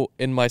people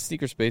in my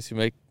sneaker space who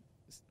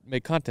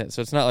make content.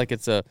 So it's not like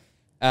it's a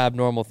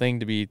abnormal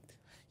thing to be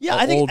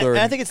I think older.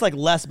 I think it's like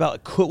less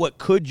about what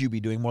could you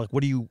be doing, more like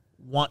what do you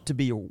want to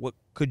be or what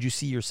could you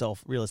see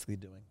yourself realistically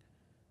doing?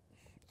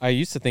 I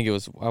used to think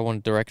I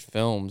want to direct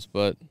films,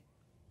 but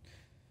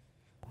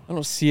I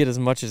don't see it as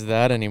much as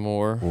that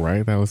anymore.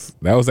 Right? That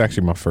was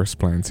actually my first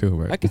plan too.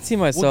 But I could see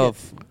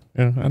myself...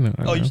 Yeah, I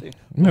know. You see.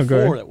 No, go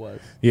before ahead. it was.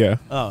 Yeah.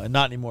 Oh, and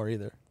not anymore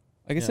either.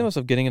 I can see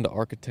myself getting into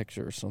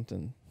architecture or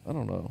something. I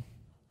don't know.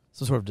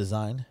 Some sort of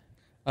design.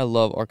 I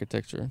love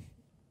architecture.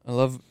 I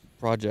love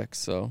projects,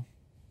 so...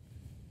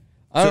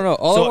 I don't know.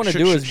 All I want to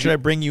do is... Should I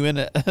bring you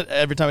in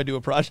every time I do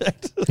a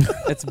project?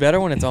 It's better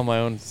when it's on my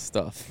own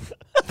stuff.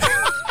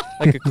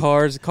 Like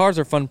cars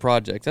are fun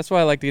projects. That's why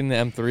I like getting the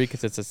M3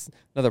 because it's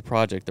another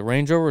project. The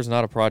Range Rover is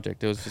not a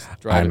project. It was just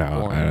driving.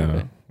 I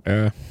know.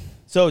 Yeah.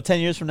 So 10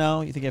 years from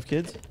now, you think you have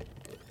kids?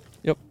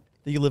 Yep.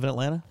 Think you live in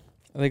Atlanta?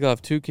 I think I'll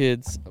have 2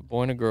 kids, a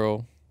boy and a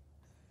girl,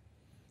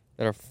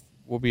 that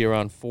will be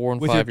around 4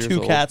 and 5 years old. With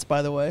your 2 cats,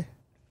 by the way?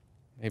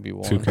 Maybe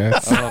 1. 2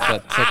 cats? I don't know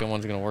if that second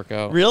one's going to work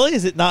out. Really?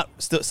 Is it not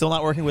still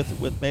not working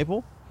with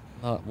Maple?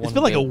 Not one It's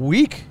been like a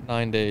week.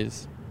 9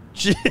 days.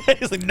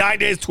 It's like 9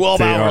 days,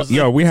 12 hours.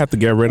 Yo, we have to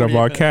get rid of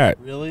our cat.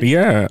 Really?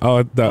 Yeah.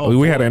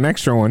 We had an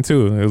extra one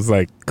too. It was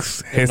like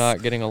They're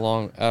not getting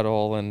along at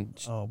all, and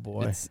oh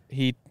boy,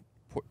 he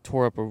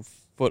tore up a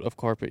foot of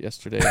carpet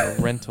yesterday in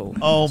a rental.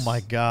 Oh my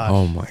god.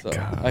 Oh my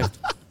god.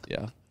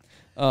 Yeah.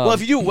 Well,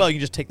 if you do it well, you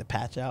just take the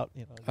patch out.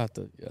 I have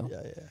to, Yeah.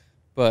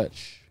 But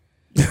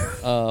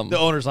the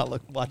owner's not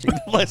watching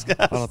the place, guys.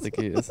 I don't think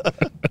he is.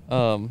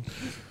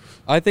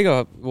 I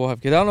think we'll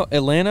have kids. I don't know.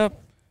 Atlanta,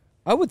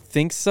 I would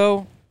think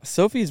so.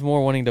 Sophie's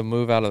more wanting to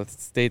move out of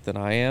the state than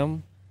I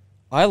am.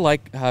 I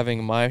like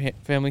having my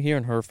family here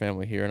and her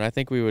family here, and I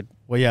think we would.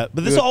 Well, yeah,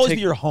 but this will always be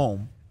your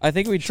home. I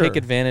think we'd take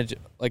advantage.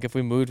 Like if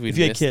we moved, we'd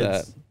miss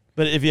that.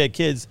 But if you had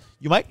kids,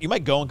 you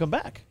might go and come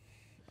back.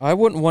 I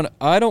don't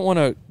want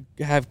to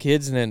have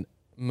kids and then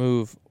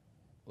move,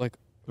 like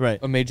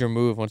a major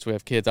move once we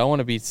have kids. I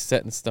want to be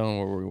set in stone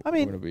where we're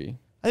going to be.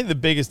 I think the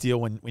biggest deal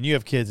when you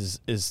have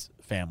kids is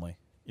family.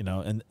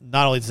 And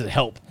not only does it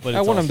help, but I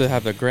want them to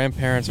have their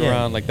grandparents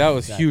around. Like that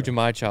was huge in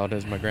my childhood,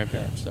 as my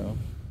grandparents. So,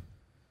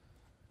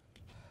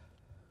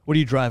 what are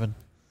you driving?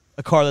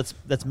 A car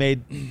that's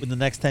made in the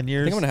next 10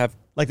 years? I think I'm gonna have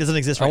doesn't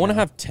exist right now. I want to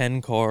have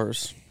 10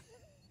 cars.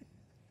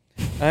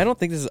 I don't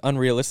think this is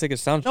unrealistic. It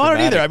sounds no,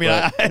 dramatic, I don't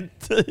either. I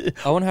mean,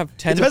 I want to have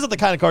 10. It depends on the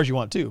kind of cars you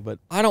want too, but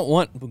I don't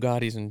want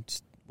Bugattis and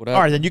just whatever.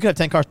 All right, then you could have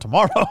 10 cars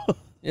tomorrow.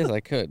 Yes,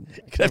 I could.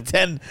 You could have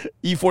 10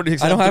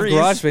 E46. I don't have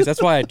garage space.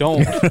 That's why I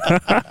don't.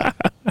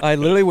 I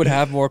literally would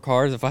have more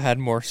cars if I had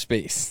more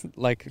space.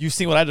 Like you've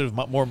seen what I did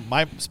with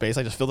my space.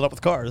 I just filled it up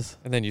with cars,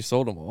 and then you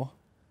sold them all,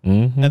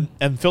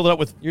 and filled it up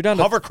with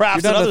hovercrafts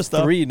and other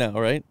stuff. 3 now,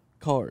 right?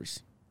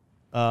 Cars.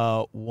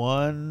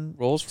 1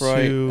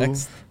 Rolls-Royce 2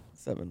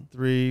 X7,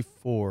 3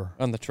 4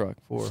 on the truck.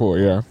 4.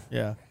 Yeah.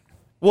 Yeah.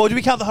 Well, do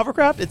we count the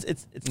hovercraft?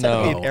 It's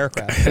technically an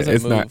aircraft.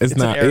 It's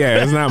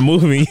not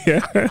moving.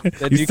 Yeah.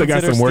 You still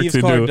got some work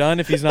to do. Done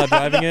if he's not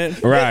driving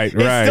it. Right.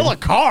 It's still a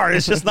car.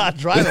 It's just not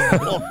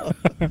drivable.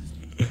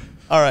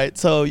 All right.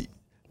 So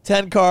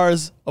 10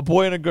 cars, a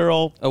boy and a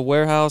girl, a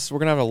warehouse. We're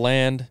gonna have a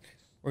land.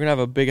 We're gonna have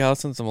a big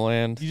house and some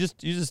land. You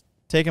just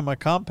taking my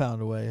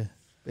compound away,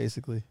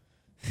 basically.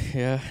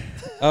 Yeah.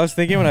 I was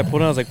thinking when I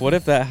pulled in, I was like, what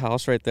if that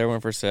house right there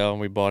went for sale and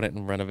we bought it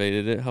and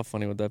renovated it? How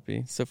funny would that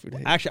be?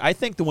 Actually, I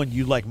think the one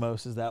you like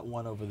most is that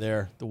one over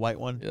there, the white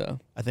one. Yeah.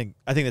 I think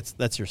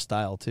that's your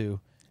style too.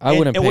 I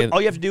wouldn't pay.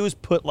 All you have to do is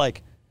put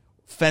like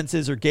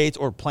fences or gates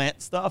or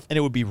plant stuff, and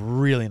it would be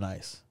really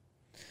nice.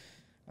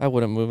 I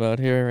wouldn't move out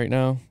here right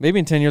now. Maybe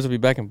in 10 years I'll be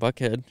back in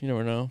Buckhead. You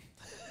never know.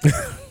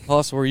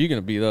 Hoss, where are you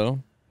going to be though?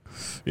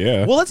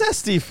 Yeah. Well, let's ask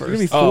Steve first.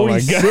 You're going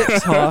to be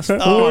 46, Hoss.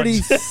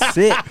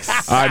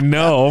 46. I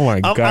know. Oh, my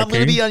God. I'm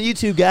going to be on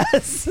YouTube,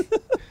 guys.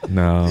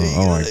 No.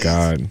 Oh, my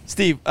God.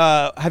 Steve,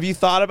 have you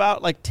thought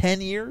about like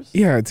 10 years?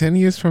 Yeah, 10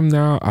 years from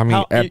now. I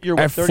mean,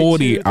 at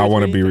 40, I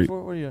want to be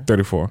 34.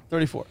 34.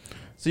 34.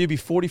 So you'd be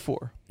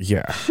 44.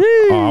 Yeah.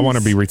 Oh, I want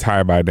to be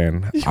retired by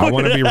then. I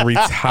want to be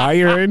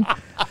retired,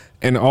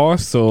 and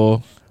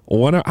also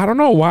I don't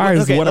know why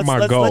is one of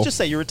my goals. Let's just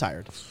say you're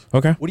retired.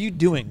 Okay. What are you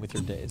doing with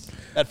your days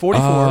at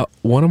 44?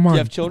 One of my Do you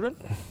have children?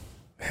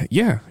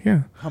 Yeah.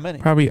 How many?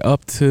 Probably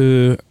up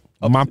to.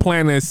 My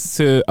plan is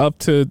to up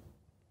to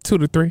 2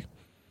 to 3.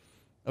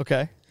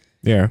 Okay.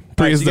 Yeah,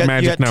 3 is the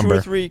magic you got number. 2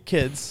 or 3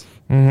 kids,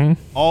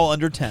 all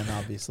under 10,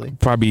 obviously.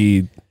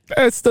 Probably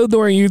still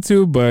doing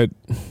YouTube, but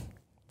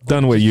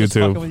done with Just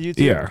YouTube. fucking with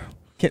YouTube?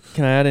 Yeah.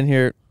 Can I add in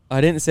here?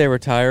 I didn't say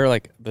retire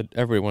like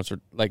everybody wants to,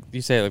 like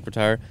you say, like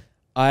retire.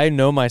 I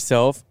know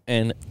myself,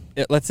 and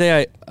let's say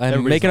I'm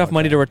Everybody's making not enough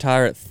money to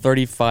retire at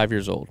 35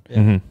 years old.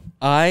 Yeah.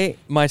 I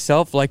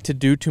myself like to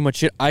do too much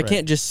shit. I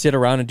can't just sit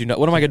around and do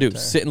nothing. What am I gonna do?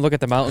 Retire. Sit and look at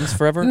the mountains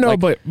forever? No,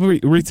 Like, but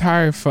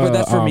retire for. but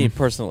that's for me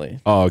personally.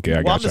 Oh, okay. I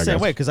Well, got I'm you. the same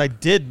way because I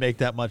did make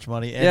that much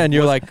money. Yeah, and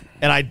you're like,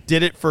 and I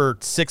did it for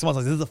 6 months.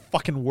 Like, this is the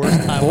fucking worst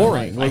time. of my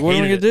Boring. life. Like, I what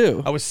am I hated gonna it.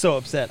 do? I was so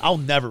upset. I'll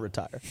never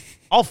retire.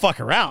 I'll fuck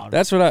around.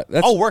 that's what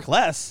that's I'll work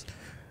less.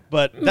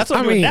 But that's what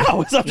I'm doing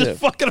now. Is I'm just Yeah.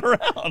 fucking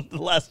around the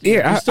last. few Yeah,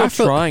 years. you're still I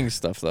feel- trying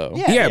stuff though.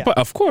 Yeah. But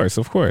of course.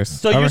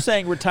 So I you're mean,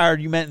 saying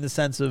retired? You meant in the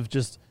sense of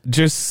just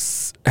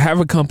just have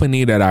a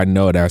company that I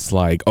know that's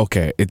like,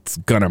 okay, it's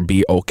gonna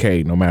be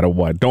okay no matter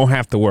what. Don't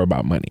have to worry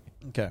about money.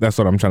 okay. That's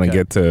what I'm trying to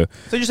get to.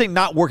 So you're saying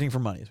not working for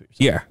money? Is what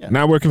you're saying. Yeah,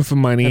 not working for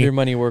Have money. your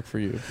money work for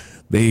you.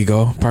 There you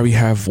go. Probably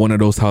have one of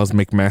those house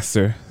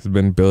McMaster has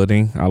been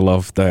building. I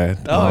love that.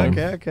 Oh,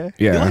 okay.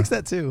 yeah. He likes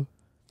that too.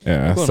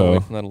 Yeah. Going away So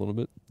from that a little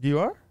bit. You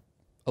are?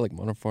 I like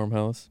Modern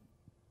Farmhouse.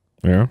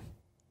 yeah.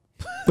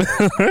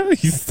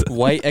 He's-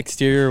 White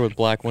exterior with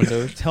black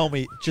windows. Tell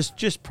me,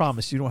 just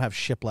promise you don't have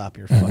shiplap in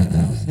your fucking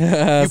house.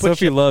 Yeah, put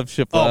Sophie ship- loved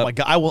shiplap. Oh my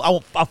god,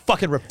 I'll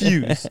fucking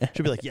refuse.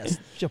 She'll be like, yes,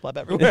 shiplap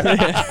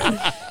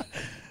everywhere.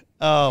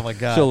 Oh my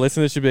god. She'll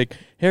listen to this. She'll be like,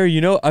 Harry,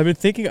 I've been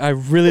thinking I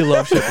really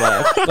love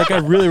shiplap. Like, I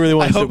really, really I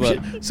want hope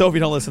shiplap. Sophie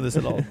don't listen to this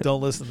at all.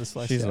 Don't listen to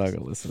this. She's not going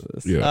to listen to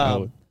this. Yeah.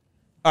 All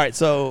right,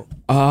 so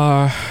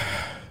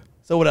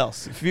what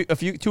else? A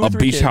few, 2 or a 3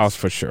 beach kids. house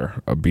for sure.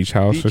 A beach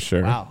house for Beach?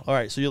 sure. Wow. All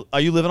right, so are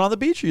you living on the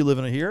beach? Or are you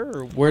living here?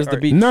 Or Where's the all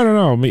right. beach?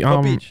 No.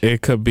 What beach?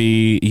 It could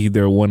be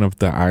either one of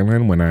the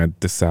island when I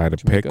decide to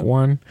Jamaica? pick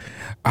one.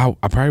 I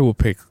probably will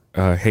pick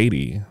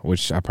Haiti,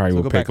 which I probably So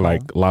will go pick back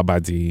like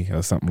Labadie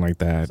or something like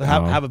that. So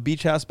have a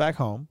beach house back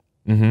home.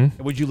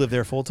 Mm-hmm. Would you live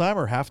there full time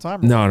or half time?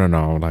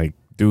 No. Like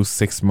do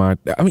 6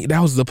 months. I mean, that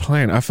was the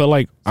plan. I feel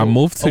like I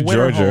moved to a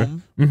winter Georgia.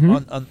 home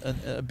Mhm. on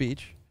a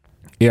beach.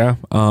 Yeah.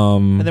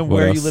 And then what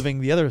where are you else? living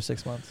the other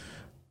 6 months?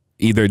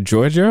 Either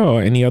Georgia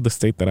or any other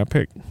state that I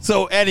pick.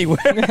 So anywhere.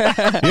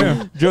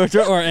 Yeah.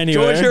 Georgia or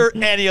anywhere. Georgia or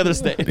any other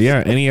state.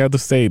 Yeah, any other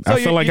state. So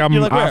I feel like you're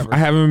like wherever. I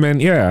haven't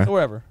been. Yeah.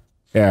 Wherever.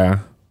 Yeah.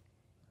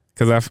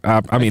 Because I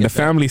mean, get the that.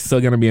 family's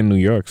still gonna be in New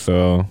York,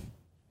 so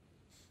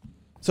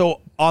So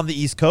on the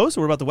East Coast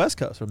or what about the West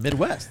Coast or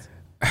Midwest?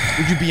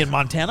 Would you be in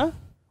Montana?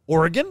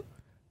 Oregon?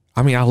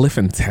 I mean, I lived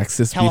in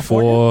Texas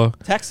California? before.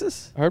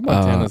 Texas? I heard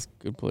Montana's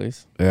a good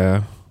place.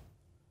 Yeah.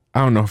 I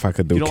don't know if I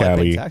could do You don't like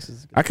Cali. paying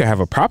taxes? I could have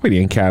a property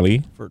in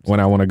Cali when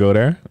I want to go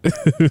there.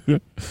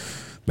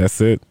 That's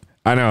it.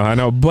 I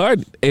know, but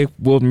it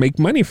will make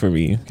money for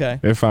me Okay.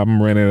 if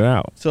I'm renting it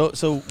out. So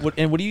what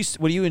do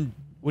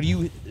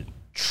you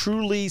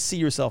truly see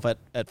yourself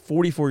at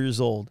 44 years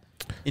old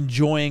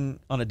enjoying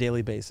on a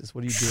daily basis?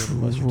 What are you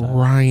doing most of your time?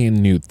 Trying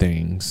new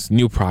things,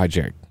 new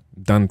project.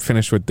 Done,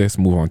 finished with this,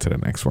 move on to the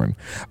next one.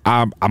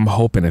 I'm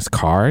hoping it's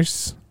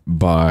cars,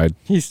 but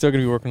He's still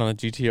going to be working on the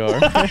GTR.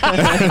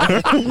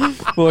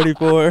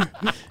 44.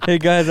 Hey,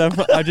 guys,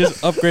 I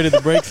just upgraded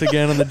the brakes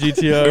again on the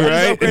GTR.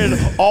 Right?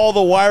 Upgraded all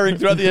the wiring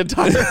throughout the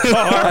entire car.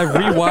 I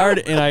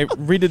rewired and I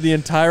redid the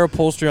entire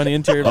upholstery on the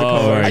interior of the oh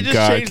car. my I just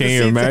god, changed can the you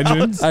seats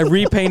imagine? out. I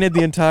repainted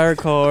the entire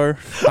car.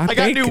 I got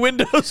think- new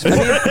windows for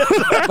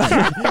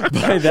it.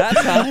 By that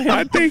time,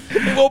 I think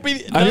It won't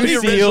be none of the new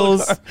original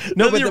seals. car-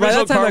 No, none of but the by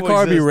original that time, that will car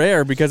would be exist.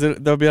 rare because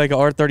there'll be like a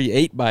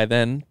R38 by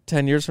then,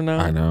 10 years from now.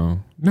 I know.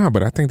 No,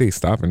 but I think they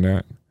stopping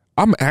that.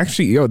 I'm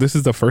actually, this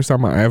is the first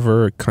time I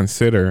ever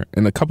consider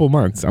in a couple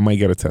months I might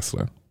get a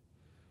Tesla.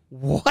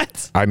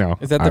 What? I know.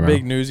 Is that I the know.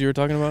 big news you were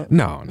talking about?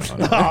 No.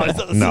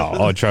 No.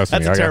 Oh, trust me.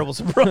 That's a terrible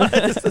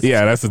surprise.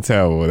 Yeah, that's a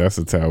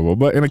terrible.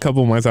 But in a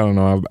couple months, I don't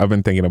know. I've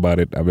been thinking about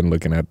it. I've been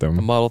looking at A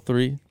them. Model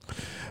 3.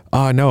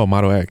 No,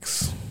 Model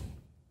X.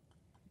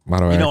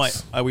 Model You know,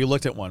 X. we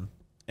looked at one,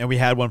 and we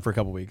had one for a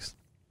couple weeks.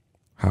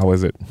 How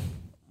is it?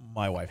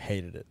 My wife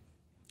hated it.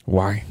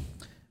 Why?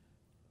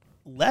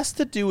 Less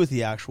to do with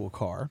the actual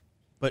car,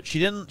 but she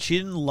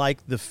didn't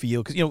like the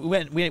feel because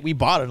we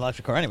bought an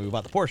electric car anyway. We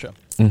bought the Porsche,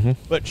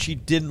 but she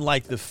didn't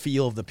like the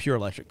feel of the pure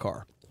electric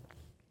car.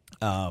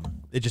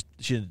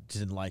 She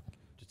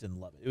didn't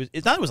love it.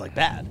 It's not it was like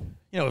bad,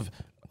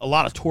 a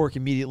lot of torque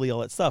immediately, all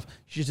that stuff.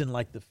 She just didn't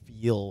like the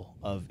feel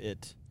of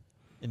it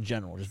in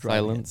general. Just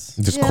driving it. Silence.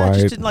 Just Yeah, quiet.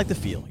 just didn't like the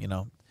feel,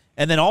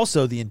 And then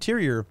also the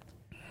interior,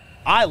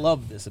 I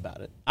loved this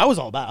about it. I was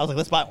all about it. I was like,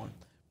 let's buy one.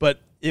 But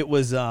it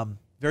was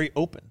very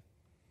open.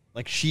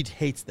 Like she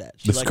hates that.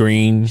 She The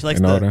screen She likes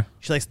and all the that.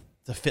 she likes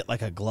to fit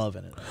like a glove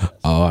in it. I guess.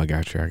 Oh, I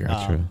got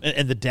you.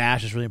 And the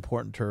dash is really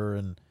important to her,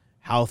 and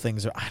how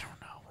things are. I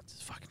don't know.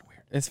 It's fucking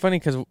weird. It's funny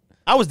because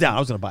I was down. I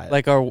was gonna buy it.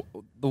 like the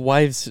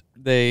wives,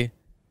 they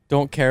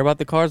don't care about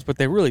the cars, but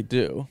they really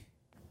do.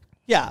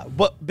 Yeah,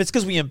 but it's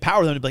because we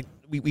empower them to be like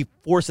we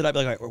force it up.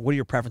 Be like, what are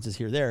your preferences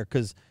here, there?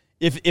 Because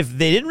if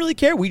they didn't really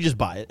care, we just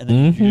buy it and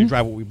then you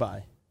drive what we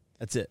buy.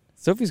 That's it.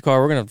 Sophie's car,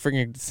 we're gonna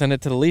freaking send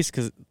it to the lease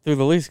through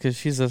the lease because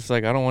she's just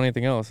like, I don't want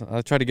anything else.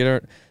 I tried to get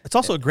her. It's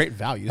also a great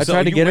value. I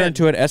tried to get her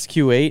into an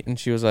SQ8, and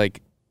she was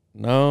like,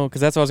 no,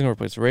 because that's what I was gonna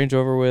replace the Range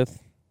Rover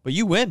with. But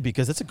you win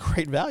because it's a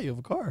great value of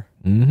a car.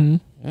 Mm-hmm.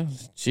 Yeah,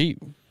 it's cheap.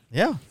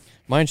 Yeah.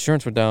 My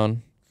insurance went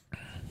down.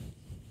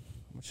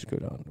 What should go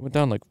down? It went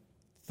down like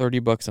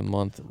 $30 a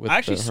month. With I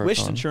actually the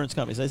switched Huracan. insurance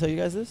companies. Did I tell you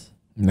guys this?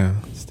 No.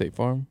 State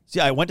Farm. See,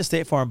 I went to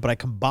State Farm, but I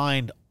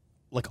combined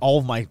like all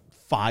of my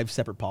 5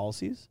 separate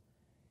policies.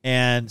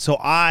 And so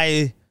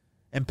I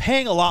am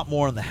paying a lot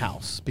more in the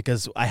house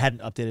because I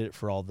hadn't updated it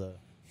for all the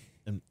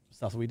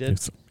stuff that we did.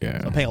 So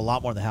I'm paying a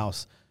lot more in the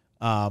house.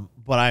 But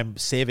I'm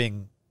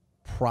saving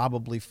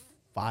probably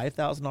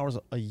 $5,000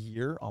 a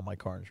year on my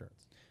car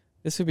insurance.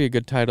 This would be a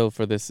good title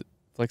for this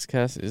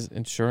Flexcast is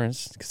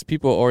insurance, because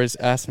people always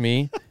ask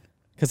me,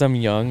 because I'm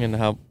young, and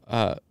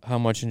how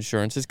much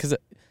insurance is.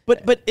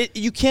 But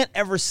you can't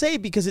ever say,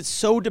 because it's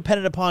so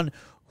dependent upon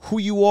who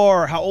you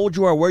are, how old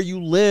you are, where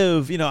you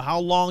live, how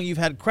long you've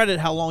had credit,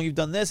 how long you've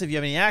done this, if you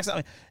have any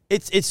accident. I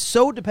mean, it's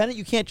so dependent.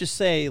 You can't just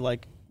say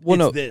like,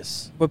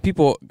 this. But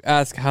people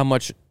ask how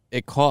much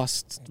it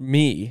costs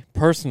me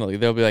personally.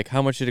 They'll be like,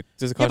 how much does it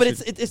cost? Yeah, but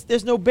it's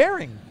there's no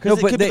bearing, because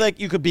it could be like,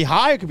 you could be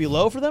high, it could be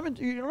low for them, and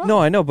you don't know. No,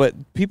 I know,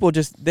 but people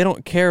they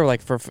don't care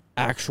like for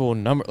actual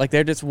number. Like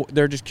they're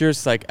just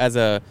curious, like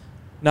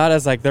not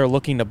as like they're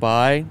looking to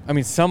buy. I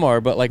mean, some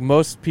are, but like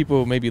most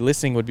people maybe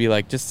listening would be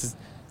like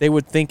they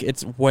would think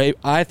it's way.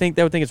 I think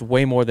they would think it's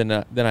way more than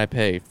I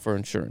pay for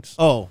insurance.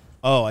 Oh,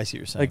 I see what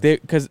you're saying.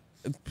 Like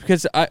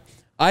because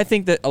I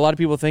think that a lot of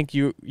people think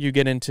you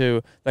get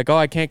into like, oh,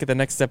 I can't get the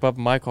next step up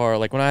in my car.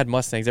 Like when I had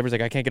Mustangs, everybody's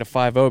like, I can't get a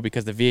 5.0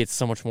 because the V8's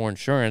so much more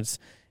insurance,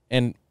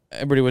 and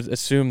everybody would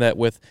assume that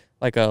with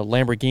like a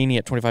Lamborghini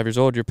at 25 years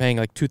old, you're paying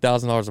like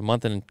 $2,000 a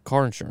month in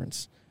car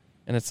insurance,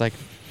 and it's like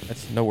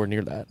that's nowhere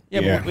near that.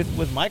 Yeah. But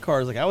with my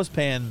cars, like I was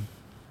paying,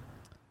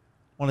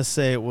 I want to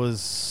say it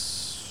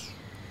was,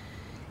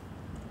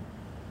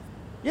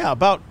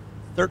 about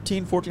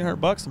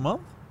 $1,400 a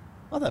month.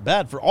 Not that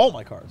bad for all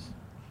my cars.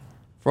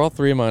 For all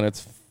three of mine,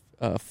 it's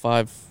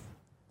 $510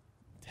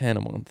 a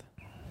month.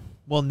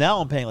 Well, now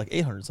I'm paying like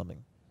 $800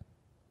 something.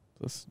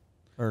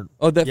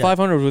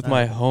 $500 was with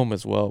my home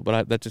as well,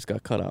 but that just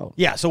got cut out.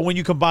 Yeah, so when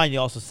you combine, you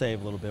also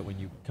save a little bit when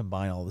you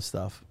combine all the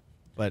stuff.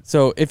 But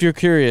so if you're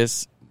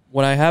curious,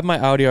 when I had my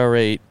Audi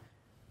R8,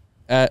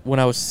 when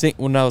I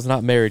was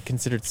not married,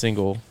 considered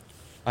single,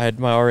 I had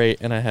my R8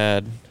 and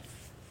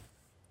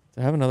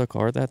did I have another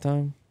car at that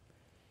time?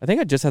 I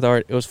think I just had the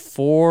R8. It was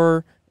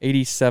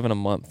 $487 a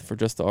month for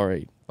just the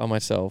R8 by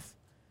myself.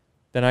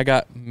 Then I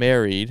got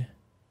married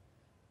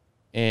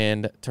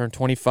and turned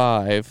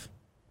 25.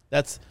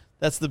 That's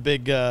the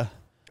big and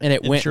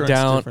it went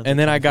down, and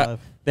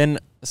then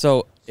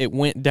so it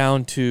went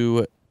down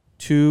to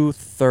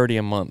 $230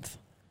 a month,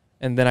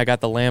 and then I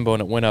got the Lambo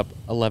and it went up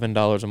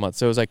 $11 a month.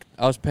 So it was like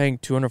I was paying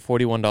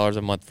 $241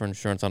 a month for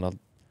insurance on a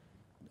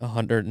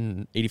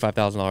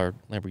 $185,000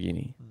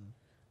 Lamborghini.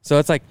 So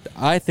it's like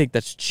I think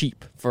that's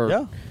cheap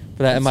for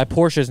that. And my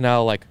Porsche is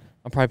now like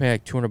I'm probably paying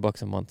like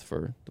 $200 a month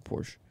for the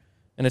Porsche,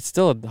 and it's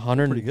still a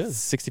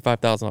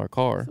 $165,000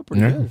 car. Still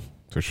pretty good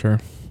for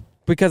sure.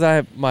 Because I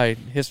have my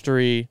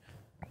history,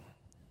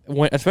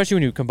 especially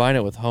when you combine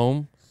it with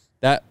home,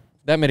 that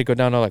made it go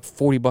down to like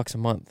 $40 a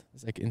month.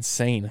 It's like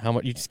insane how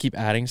much you just keep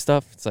adding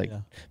stuff. It's like,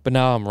 but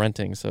now I'm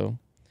renting, so.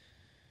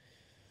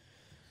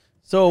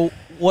 So,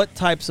 what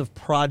types of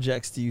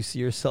projects do you see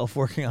yourself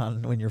working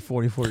on when you're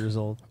 44 years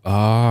old?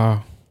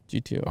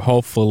 GTO.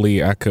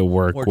 Hopefully, I could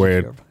work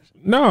with. GTO.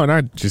 No,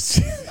 not just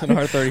an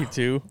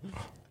R32.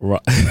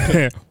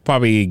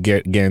 Probably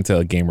get into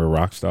a gamer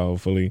Rockstar.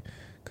 Hopefully,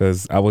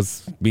 because I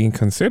was being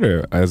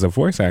considered as a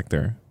voice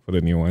actor for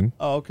the new one.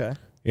 Oh, okay.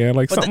 Yeah,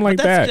 like something like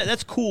that.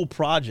 That's a cool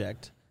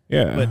project.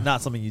 Yeah, but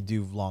not something you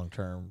do long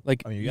term.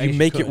 Like you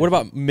make it. What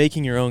about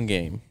making your own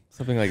game?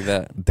 Something like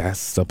that.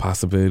 That's a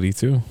possibility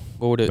too.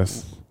 What would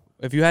it?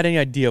 If you had any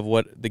idea of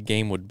what the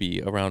game would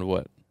be around,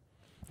 what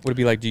would it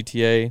be like?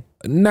 GTA?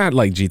 Not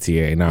like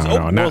GTA.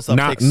 No, not so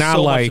like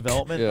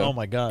development. Yeah. Oh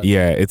my god.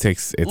 Yeah, it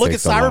takes. Look at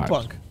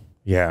Cyberpunk.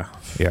 Yeah.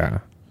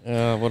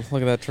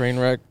 Look at that train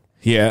wreck.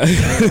 Yeah.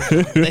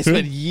 They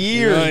spent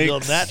years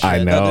building that shit.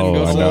 I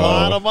know. That a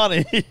lot of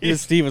money.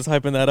 Steve was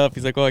hyping that up.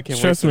 He's like, "Oh, I can't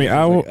wait." Trust me,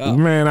 I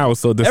was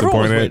so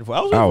disappointed.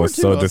 I was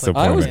so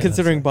disappointed. I was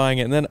considering buying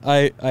it, and then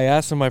I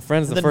asked some of my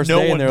friends the first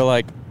day, and they were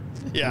like,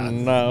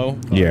 no.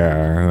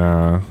 Yeah,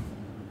 no.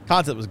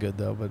 Concept was good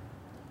though, but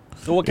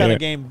so what kind of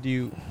game do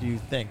you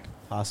think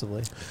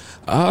possibly?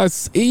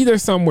 It's either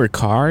somewhere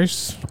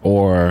cars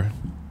or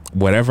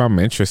whatever I'm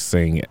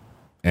interested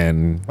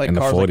in like in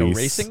the cars 40s. Like a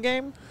racing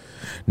game?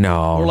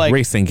 No, Or like,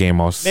 racing game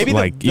most maybe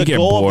like the you get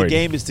goal bored. of the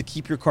game is to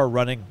keep your car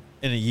running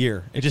in a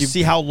year and just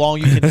see how long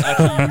you can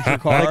actually use your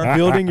car. Like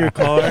building your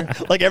car,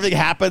 Like everything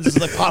happens, there's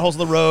like potholes on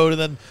the road,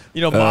 and then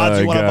mods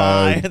you want to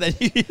buy, and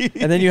then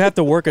and then you have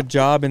to work a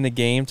job in the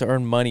game to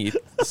earn money.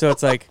 So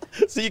it's like,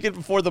 so you can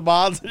afford the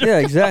mods. yeah,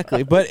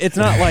 exactly. But it's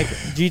not like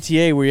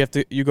GTA where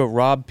you go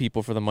rob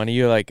people for the money.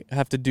 You like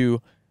have to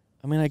do.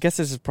 I mean, I guess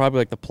this is probably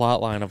like the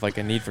plot line of like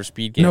a Need for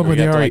Speed game. No, where but you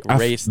they have already to, like,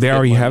 race. they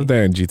already have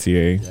that in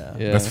GTA.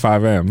 Yeah. That's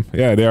 5M.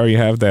 Yeah, they already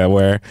have that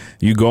where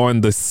you go on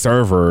the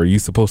server, you're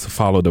supposed to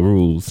follow the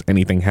rules.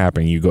 Anything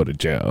happen, you go to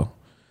jail.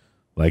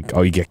 Like,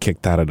 you get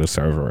kicked out of the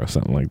server or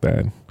something like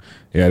that.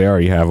 Yeah, they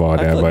already have all I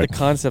that. feel like But the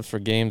concepts for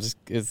games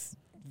is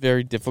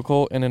very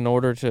difficult, and in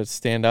order to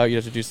stand out, you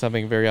have to do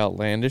something very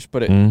outlandish.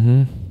 But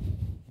it,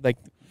 like,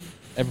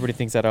 everybody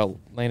thinks that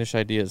outlandish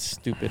idea is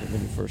stupid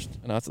when you first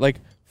announce it. Like,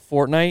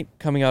 Fortnite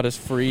coming out as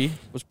free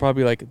was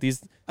probably like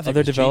these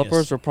other developers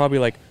genius. were probably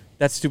like,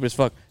 that's stupid as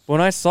fuck. But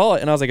when I saw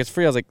it and I was like, it's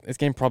free, I was like, this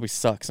game probably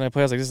sucks. And I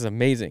played, I was like, this is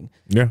amazing.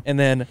 yeah. And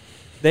then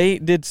they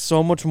did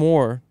so much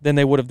more than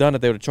they would have done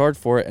if they would have charged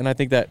for it. And I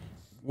think that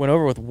went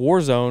over with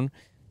Warzone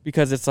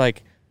because it's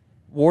like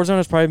Warzone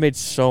has probably made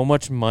so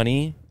much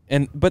money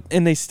and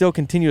they still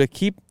continue to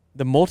keep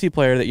the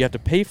multiplayer that you have to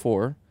pay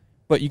for,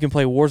 but you can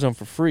play Warzone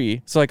for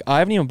free. So like I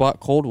haven't even bought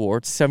Cold War.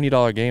 It's a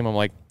 $70 game. I'm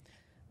like,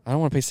 I don't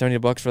want to pay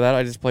 $70 for that.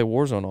 I just play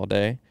Warzone all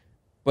day.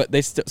 But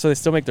they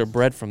still make their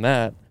bread from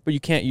that. But you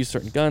can't use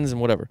certain guns and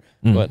whatever.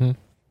 But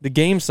the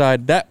game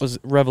side, that was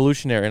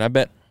revolutionary, and I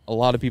bet a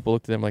lot of people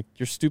looked at them like,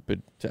 you're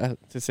stupid to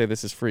say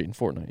this is free in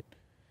Fortnite.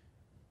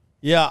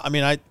 Yeah, I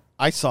mean,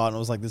 I saw it and I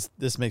was like,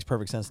 this makes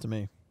perfect sense to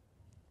me.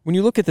 When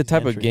you look at the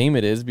type of entry. game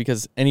it is,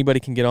 because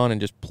anybody can get on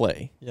and just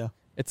play. Yeah.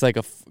 It's like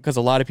because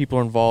a lot of people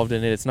are involved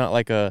in it. It's not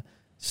like a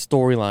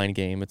storyline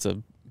game. It's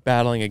a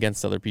battling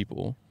against other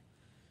people.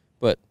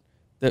 But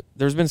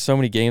there's been so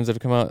many games that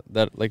have come out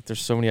that like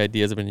there's so many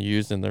ideas have been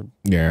used and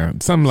they're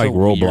Some like so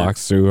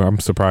Roblox too. I'm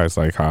surprised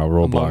like how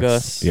Roblox. Among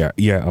Us.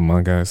 Yeah,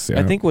 Among Us. Yeah.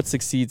 I think what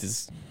succeeds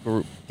is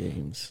group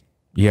games.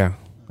 Yeah,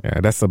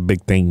 that's a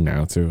big thing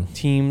now too.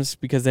 Teams,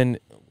 because then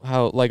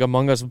how like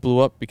Among Us blew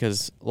up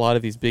because a lot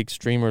of these big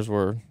streamers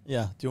were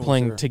doing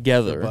playing with their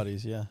together.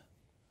 buddies. Yeah,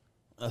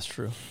 that's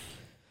true.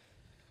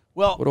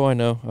 Well, What do I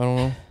know? I don't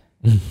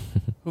know.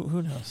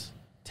 who knows?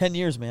 10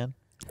 years, man.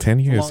 10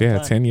 years, long yeah,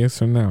 time. 10 years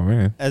from now,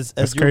 man. As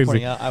That's you were crazy.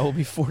 pointing out, I will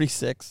be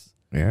 46,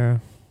 Yeah,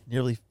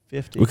 nearly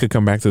 50. we could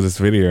come back to this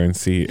video and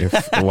see if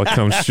what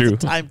comes true.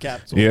 Time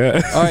capsule.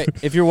 Yeah. All right,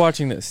 if you're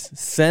watching this,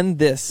 send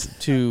this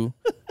to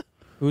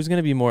who's going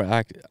to be more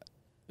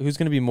who's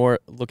going to be more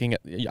looking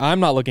at.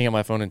 I'm not looking at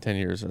my phone in 10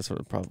 years. That's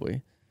what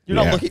probably. You're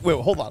not Yeah. looking. Wait,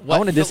 hold on. I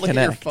want to You're not looking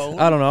at disconnect. your phone?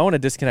 I don't know. I want to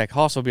disconnect.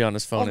 Hoss will be on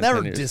his phone I'll in never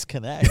 10 years.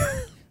 disconnect.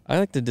 I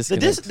like to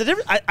disconnect. the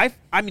difference.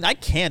 I mean, I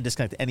can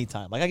disconnect at any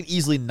time. Like I can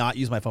easily not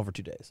use my phone for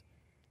 2 days.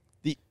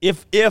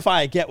 If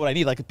I get what I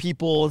need, like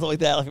people and stuff like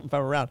that, like if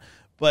I'm around.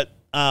 But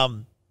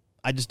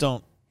I just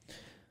don't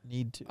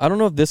need to. I don't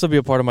know if this will be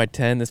a part of my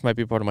 10. This might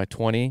be a part of my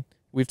 20.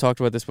 We've talked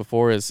about this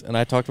before, and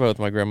I talked about it with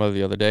my grandmother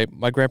the other day.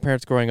 My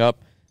grandparents growing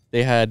up,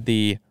 they had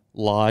the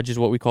lodge, is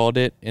what we called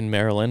it, in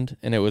Maryland,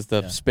 and it was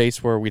the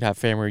space where we'd have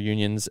family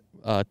reunions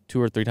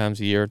 2 or 3 times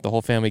a year. The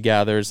whole family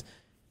gathers.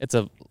 It's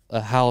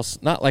a house,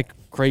 not like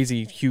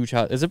crazy huge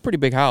house. It's a pretty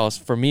big house.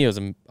 For me, it was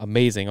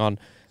amazing on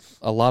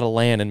a lot of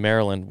land in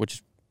Maryland, which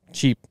is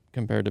cheap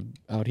compared to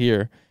out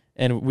here.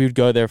 And we would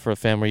go there for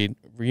family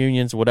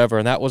reunions, whatever.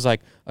 And that was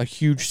like a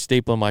huge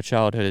staple in my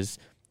childhood is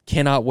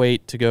cannot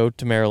wait to go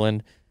to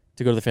Maryland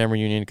to go to the family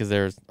reunion because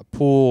there's a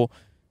pool.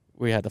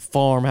 We had the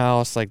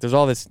farmhouse. Like there's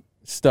all this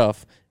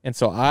stuff. And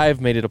so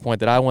I've made it a point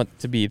that I want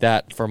to be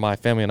that for my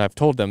family. And I've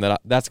told them that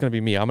that's going to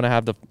be me. I'm going to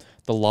have the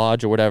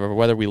lodge or whatever,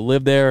 whether we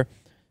live there.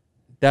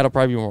 That'll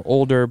probably be more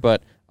older,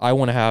 but I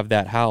want to have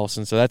that house.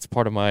 And so that's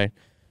part of my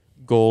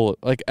goal,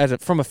 like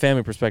from a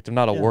family perspective,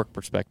 not a work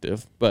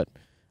perspective, but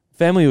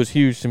family was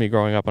huge to me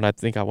growing up, and I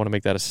think I want to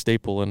make that a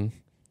staple, and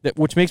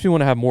which makes me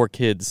want to have more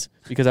kids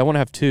because I want to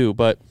have 2.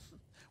 But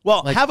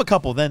have a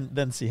couple,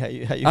 then see how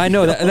you. I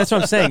know that, and that's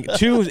what I'm saying.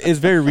 2 is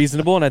very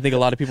reasonable, and I think a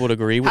lot of people would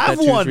agree with have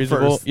that. 2 one is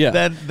reasonable. first,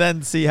 Yeah,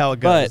 then see how it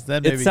goes. but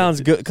Then it maybe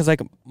sounds good because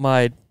like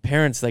my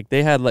parents, like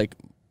they had like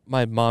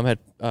my mom had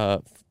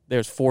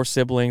there's 4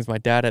 siblings, my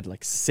dad had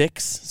like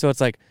 6, so it's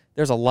like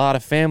there's a lot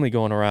of family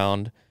going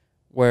around.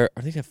 Where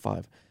I think they have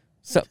 5,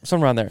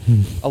 somewhere around there.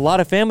 A lot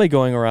of family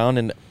going around,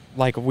 and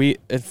like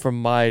from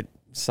my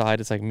side,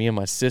 it's like me and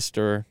my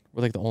sister.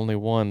 We're like the only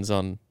ones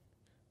on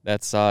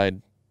that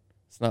side.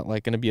 It's not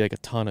like going to be like a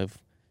ton of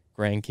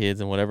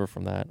grandkids and whatever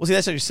from that. Well, see,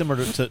 that's actually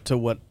similar to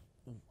what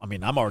I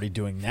mean. I'm already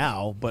doing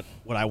now, but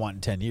what I want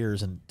in 10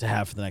 years and to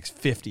have for the next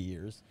 50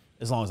 years,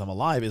 as long as I'm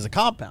alive, is a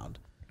compound.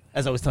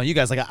 As I was telling you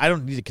guys, like I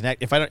don't need to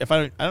connect. I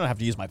don't have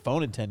to use my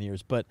phone in 10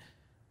 years. But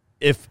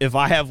if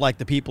I have like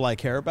the people I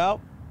care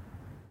about.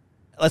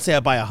 Let's say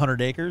I buy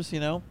 100 acres,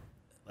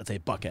 let's say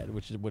Buckhead,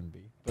 which it wouldn't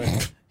be.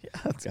 But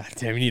God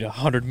damn, you need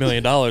 $100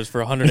 million for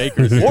 100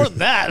 acres. more than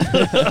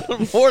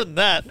that. More than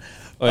that.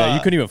 Oh, yeah,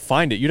 you couldn't even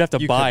find it. You'd have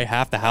to buy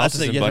half the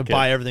houses in you have Buckhead. to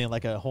buy everything in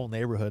like a whole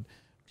neighborhood.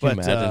 Can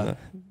you imagine that?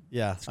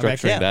 Yeah,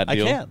 Structuring that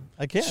deal.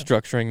 I can.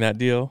 Structuring that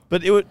deal.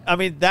 But it would. I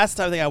mean, that's the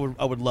type of thing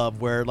I would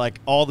love, where like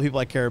all the people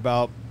I care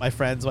about, my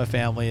friends, my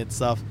family, and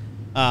stuff.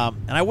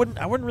 And I wouldn't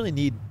really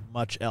need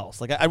much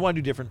else. Like I want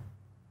to do different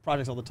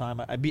projects all the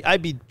time.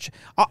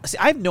 See,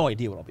 I have no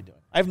idea what I'll be doing.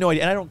 I have no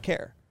idea, and I don't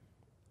care.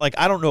 Like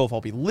I don't know if I'll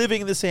be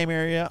living in the same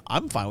area.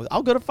 I'm fine with it.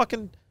 I'll go to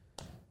fucking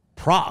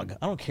Prague.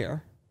 I don't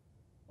care.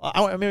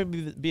 I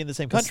maybe be in the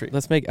same country.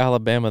 Let's make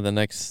Alabama the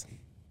next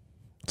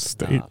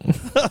state.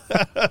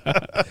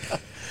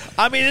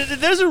 I mean,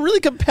 there's a really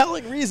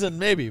compelling reason,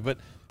 maybe, but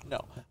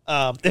no.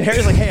 And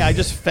Harry's like, hey, I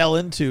just fell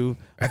into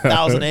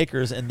 1,000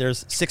 acres and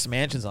there's 6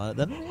 mansions on it.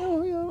 Then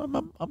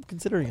I'm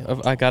considering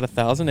it. I got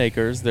 1,000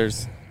 acres.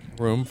 There's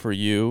room for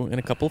you and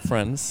a couple of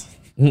friends.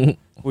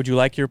 Would you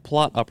like your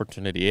plot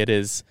opportunity? It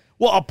is.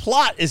 Well, a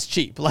plot is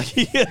cheap. Like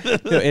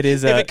it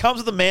is. If it comes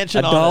with a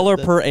mansion,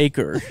 $1 per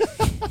acre.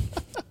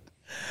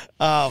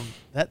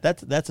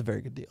 That's a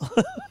very good deal.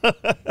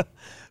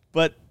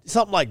 But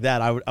something like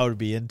that, I would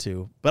be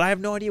into. But I have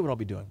no idea what I'll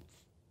be doing.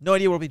 No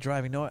idea what I'll be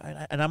driving.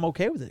 And I'm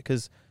okay with it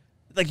because,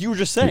 like you were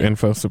just saying,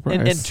 info surprise.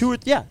 And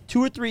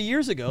 2 or 3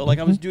 years ago, like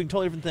I was doing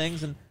totally different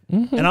things, and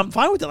I'm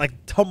fine with it.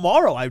 Like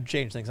tomorrow, I would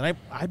change things, and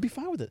I'd be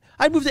fine with it.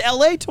 I'd move to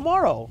LA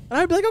tomorrow, and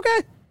I'd be like,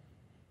 okay.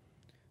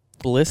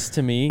 Bliss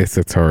to me. It's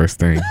a tourist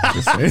thing.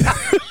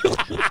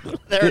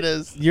 There it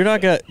is. You're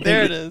not gonna.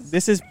 There it is.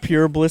 This is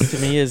pure bliss to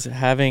me. Is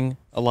having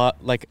a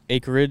lot like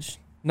acreage,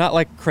 not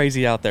like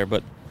crazy out there,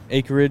 but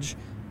acreage.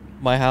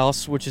 My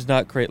house, which is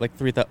not like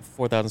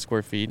 4,000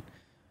 square feet,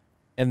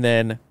 and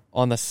then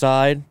on the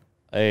side,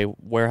 a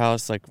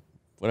warehouse, like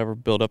whatever,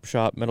 build-up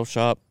shop, metal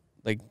shop,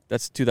 like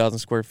that's 2,000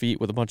 square feet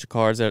with a bunch of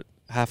cars that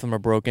half of them are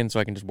broken, so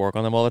I can just work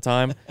on them all the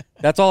time.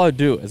 That's all I'd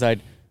do is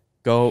I'd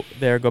go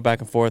there, go back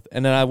and forth,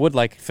 and then I would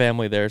like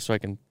family there, so I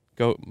can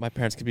go. My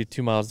parents could be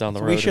 2 miles down the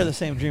road. We share the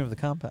same dream of the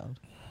compound.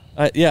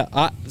 Yeah,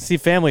 I see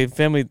family.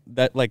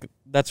 That like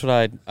that's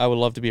what I would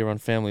love to be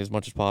around family as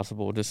much as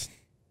possible, just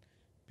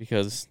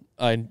because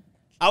I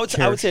would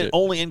say it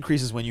only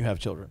increases when you have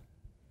children.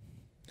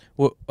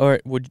 Well, all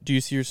right. Do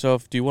you see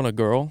yourself? Do you want a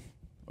girl?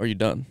 Or are you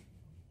done?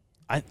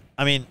 I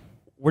mean,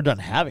 we're done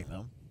having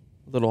them.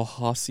 Little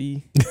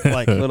hussy,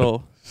 like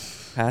little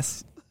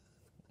Hass.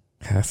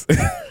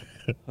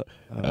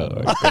 Oh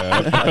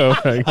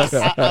my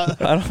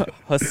god!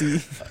 Hussy.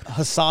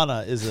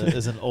 Hasana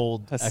is an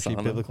old actually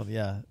Hasana. biblical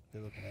name.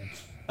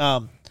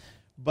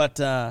 But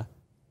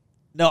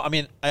no, I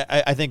mean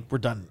I think we're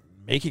done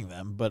making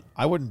them, but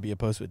I wouldn't be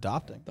opposed to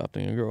adopting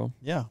A girl.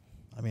 Yeah,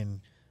 I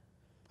mean,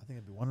 I think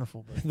it'd be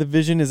wonderful. But The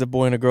vision is a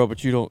boy and a girl,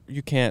 but you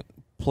can't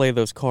play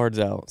those cards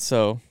out.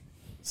 So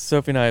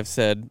Sophie and I have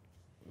said,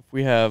 if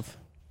we have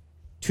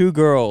 2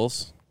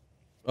 girls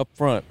up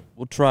front,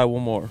 we'll try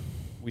one more.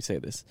 We say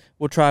this.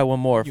 We'll try one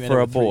more You end for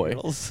up a with 3 boy.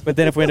 girls. But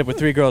then if we end up with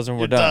 3 girls, then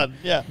we're You're done.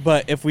 Yeah.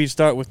 But if we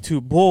start with 2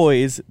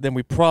 boys, then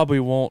we probably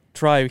won't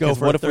try, because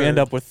for what a if we end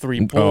third. up with 3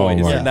 boys? Oh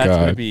my and that's going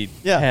to God. be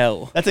Yeah.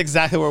 hell. That's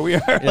exactly where we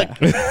are.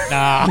 Like,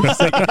 Nah. It's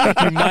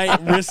like, you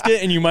might risk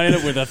it, and you might end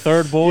up with a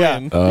 3rd boy. yeah.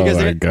 And Oh because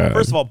my God.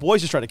 first of all,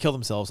 boys just try to kill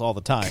themselves all the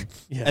time,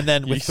 Yeah. and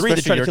then with 3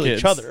 they try to kill Especially your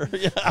each kids. other.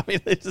 Yeah, I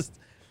mean, it's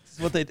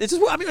what they. It's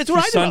just. I mean, it's what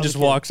your I did. when I son was just a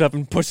kid. walks up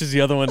and pushes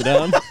the other one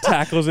down,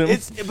 tackles him.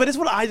 But it's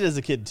what I did as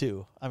a kid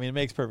too. I mean, it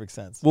makes perfect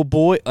sense.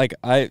 Well, like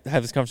I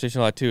have this conversation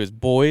a lot too, is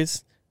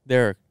boys,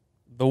 they're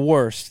the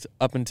worst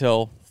up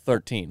until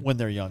 13. When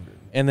they're younger.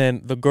 And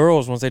then the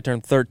girls, once they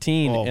turn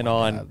 13 Oh and my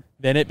on, God.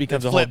 then it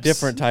becomes It a whole flips.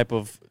 different type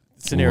of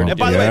scenario. And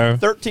by the Yeah. way,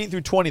 13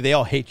 through 20, they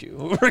all hate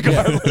you,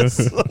 regardless.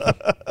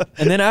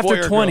 And then Boy after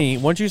or 20,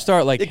 once you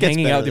start like It gets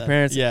hanging better out with your then.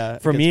 parents, Yeah,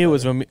 it for gets me it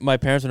was better. when my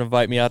parents would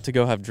invite me out to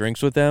go have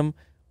drinks with them.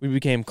 We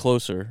became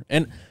closer.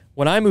 And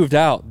when I moved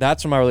out,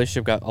 that's when my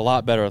relationship got a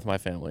lot better with my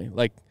family.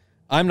 Like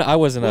I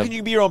wasn't Well, a you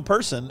can be your own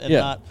person and yeah.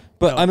 not.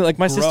 But I mean, like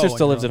my grow sister on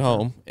still your lives at own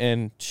home,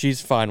 and she's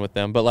fine with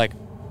them. But like,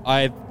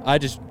 I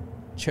just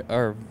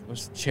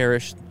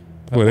cherished.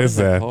 What is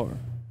my that? car.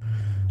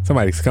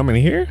 Somebody's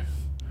coming here.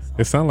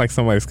 It sounds like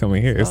somebody's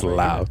coming here. It's Not right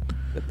loud. here.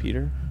 Is that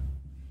Peter?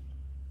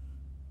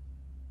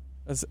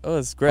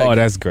 It's Greg. Oh,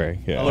 that's great.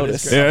 Yeah, Oh, it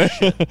is yeah.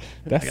 Greg.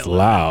 That's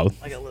loud.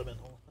 I got a little bit.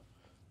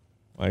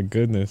 My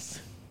goodness.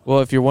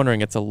 Well, if you're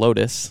wondering, it's a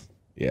Lotus.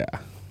 Yeah,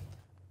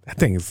 that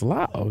thing is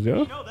loud,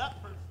 yo.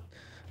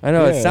 I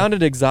know Yeah. it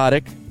sounded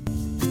exotic.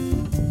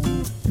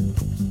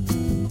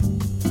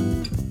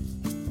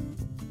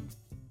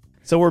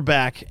 So we're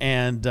back,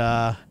 and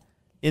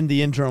in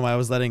the interim, I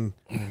was letting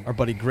our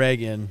buddy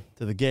Greg in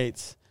to the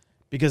gates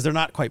because they're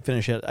not quite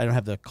finished yet. I don't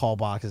have the call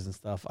boxes and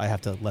stuff. I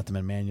have to let them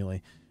in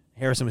manually.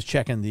 Harrison was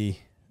checking the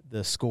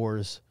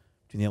scores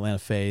between the Atlanta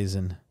FaZe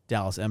and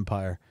Dallas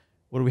Empire.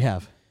 What do we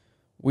have?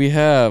 We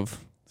have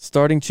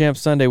starting champ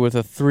Sunday with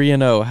a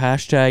 3-0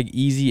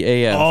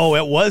 #EasyAF. Oh,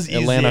 it was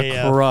easy. Atlanta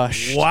AF.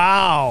 crushed.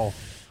 Wow.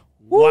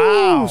 Woo!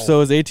 Wow.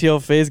 So is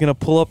ATL FaZe gonna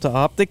pull up to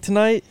Optic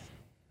tonight?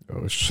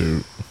 Oh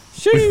shoot.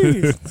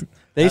 Jeez.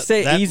 They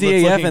say that Easy looks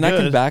AF, looking and that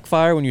can good.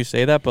 backfire when you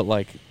say that, but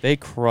like they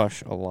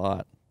crush a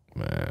lot.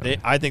 Man.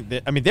 I think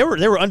that. I mean, they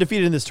were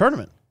undefeated in this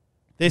tournament.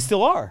 They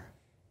still are.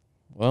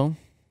 Well,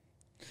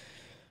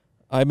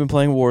 I've been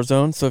playing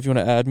Warzone, so if you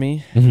want to add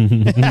me.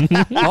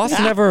 Hoss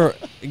never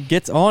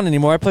gets on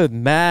anymore. I play with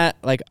Matt.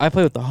 Like, I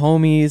play with the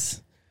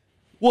homies.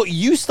 Well,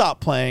 you stopped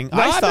playing. No,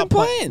 I I've stopped been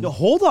playing. No,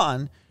 hold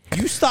on.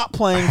 You stopped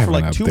playing for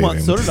like 2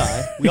 months. So did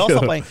I. We all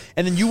stopped playing.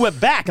 And then you went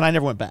back, and I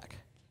never went back.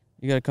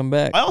 You got to come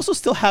back. I also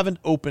still haven't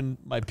opened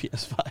my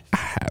PS5. I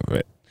have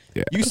it.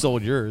 Yeah. You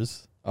sold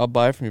yours. I'll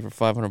buy it from you for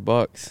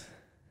 $500.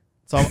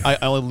 So I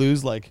only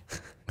lose like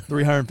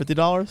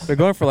 $350? They're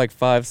going for like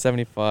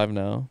 $575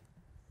 now.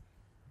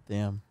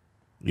 Damn.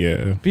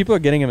 Yeah. People are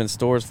getting them in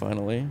stores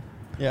finally.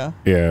 Yeah.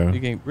 Yeah. You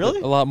can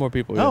Really? a lot more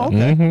people. Oh,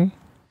 Yeah. okay.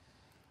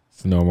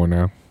 It's normal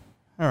now.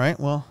 All right.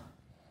 Well,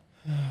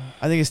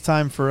 I think it's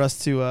time for us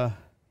to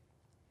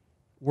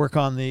work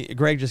on the.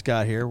 Greg just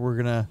got here. We're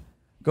gonna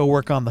go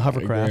work on the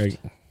hovercraft. Greg.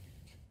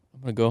 I'm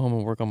gonna go home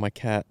and work on my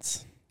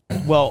cats.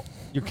 Well,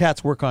 your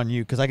cats work on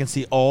you because I can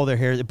see all their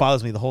hair. It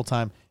bothers me the whole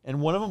time. And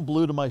one of them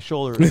blew to my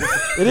shoulder.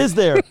 It is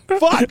there.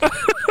 Fuck.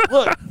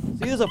 Look.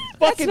 See, there's a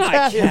fucking not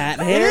cat cat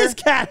hair. hair. It is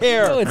cat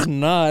hair. No, it's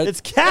not. It's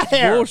cat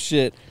hair.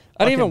 Bullshit.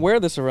 I didn't even Fucking- wear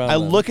this around. I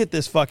them. look at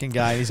this fucking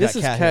guy and he's This got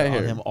is cat, cat hair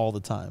on hair. him all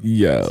the time. This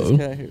Yo. is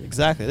cat hair.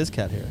 Exactly. It is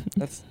cat hair.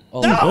 That's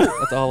Oliver.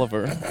 That's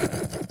Oliver.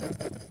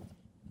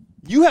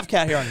 You have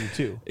cat hair on you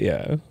too.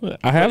 Yeah.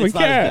 I have But a it's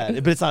not as cat.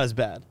 bad, but it's not as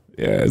bad.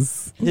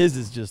 Yes. His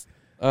is just.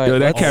 All right, Yo,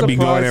 that let's cat be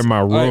going surprise- in my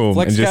All right, room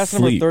and just Flexcast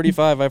number sleep.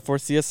 35. I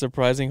foresee a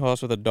surprising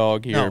host with a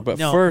dog here. No, but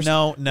no, first,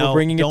 no, we're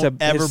bringing it to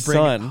don't ever his bring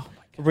it- son. oh my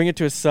We'll bring it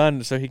to his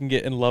son so he can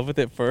get in love with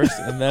it first,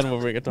 and then we'll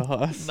bring it to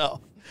Haas.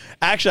 No,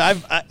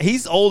 actually,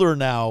 he's older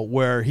now,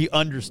 where he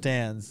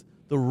understands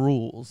the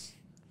rules.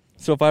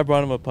 So if I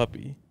brought him a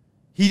puppy,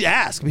 He'd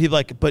ask, but he'd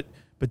like, but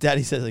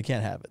Daddy says I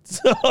can't have it.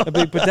 So I'd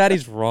be, but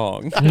Daddy's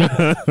wrong.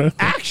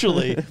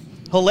 actually,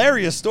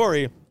 hilarious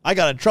story. I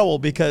got in trouble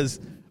because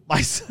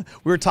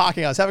we were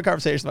talking. I was having a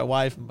conversation with my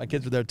wife, and my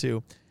kids were there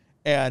too.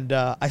 And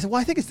I said, well,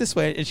 I think it's this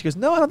way. And she goes,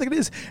 no, I don't think it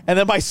is. And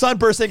then my son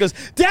burst in and goes,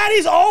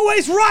 Daddy's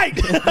always right.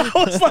 And I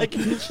was like,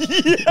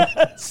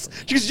 yes.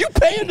 She goes, you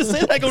pay him to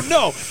say that? I go,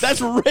 no,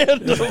 that's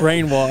random.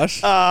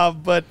 Brainwash.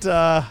 But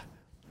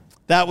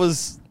that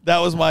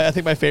was my, I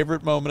think, my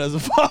favorite moment as a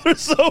father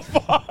so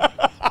far.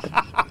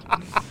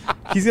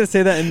 He's gonna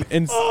say that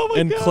in Oh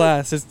my God.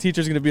 class. His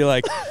teacher's gonna be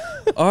like,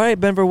 all right,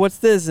 Benver, what's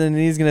this? And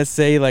he's gonna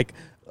say like,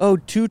 oh,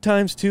 2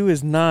 times 2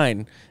 is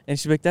 9. And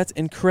she's like, that's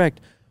incorrect.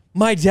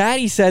 My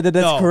daddy said that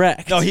that's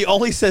correct. No, he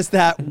only says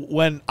that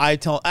when I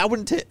tell him. I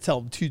wouldn't tell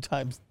him 2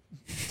 times.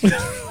 I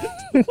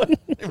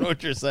don't know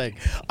what you're saying.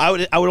 I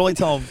would only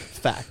tell him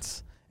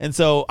facts. And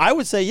so I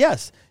would say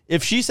yes.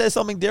 If she says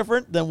something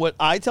different than what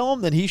I tell him,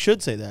 then he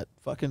should say that.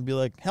 Fucking be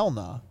like, hell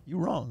nah, you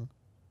wrong.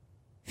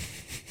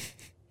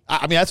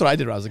 I mean, that's what I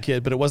did when I was a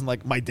kid, but it wasn't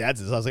like my dad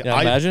says. I was like, Yeah,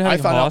 imagine I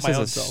having found out Haas my as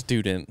own a self.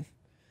 student.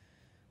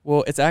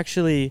 Well, it's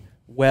actually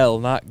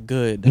not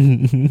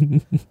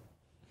good.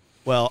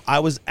 Well, I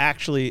was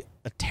actually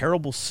a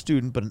terrible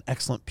student, but an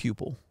excellent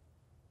pupil.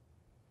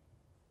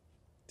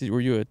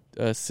 Were you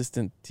a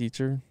assistant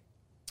teacher?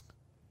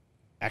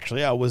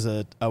 Actually, I was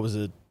a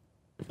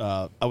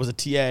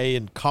TA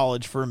in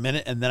college for a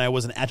minute, and then I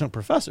was an adjunct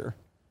professor.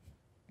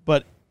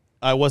 But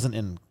I wasn't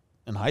in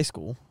high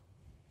school.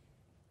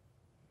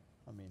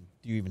 I mean,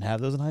 do you even have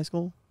those in high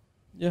school?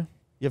 Yeah.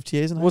 You have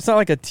TAs in high Well, it's not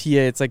like a TA.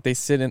 It's like they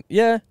sit in.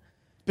 Yeah.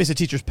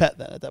 Basically, teacher's pet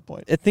then at that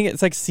point. I think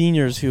it's like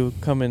seniors who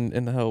come in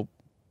and help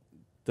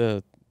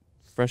the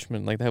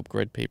freshmen, like they help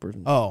grade papers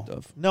and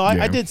stuff. No, I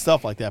Yeah. did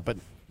stuff like that, but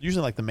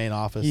usually like the main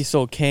office. He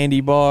sold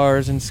candy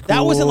bars in school.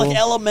 That was in like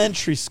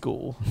elementary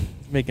school.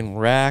 making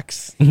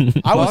racks. I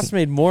was Boss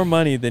made more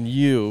money than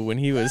you when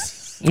he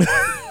was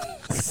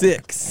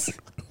 6.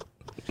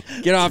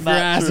 Get off your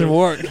not ass true. and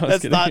work. No, I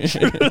was That's not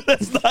kidding. true.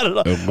 That's not at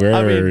all. A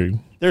I word. mean,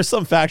 there's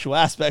some factual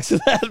aspects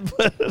of that,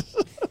 but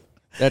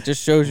That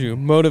just shows you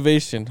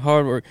motivation,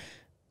 hard work.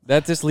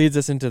 That just leads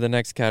us into the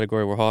next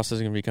category where Haas is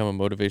going to become a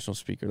motivational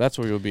speaker. That's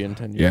where you'll be in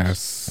 10 years. Yes.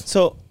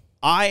 so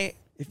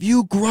If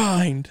you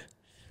grind,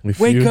 If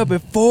wake you- up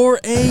at 4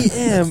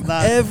 a.m.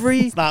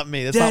 every It's not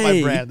me. That's not my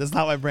day. brand. That's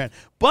not my brand.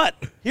 But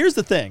here's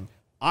the thing.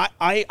 I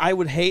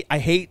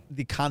hate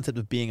the concept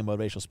of being a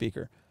motivational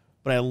speaker,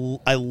 but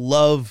I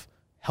love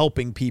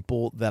helping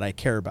people that I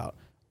care about.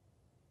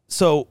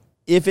 So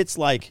if it's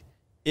like,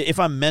 if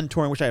I'm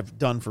mentoring, which I've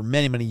done for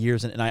many, many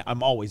years, and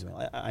I'm always doing,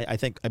 I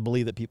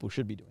believe that people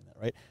should be doing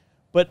that, right?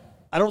 But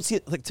I don't see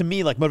it, like, to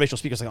me, like motivational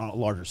speakers, like on a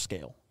larger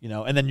scale, you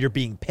know, and then you're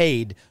being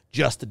paid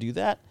just to do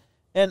that.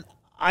 And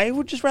I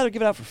would just rather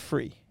give it out for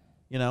free,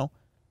 you know?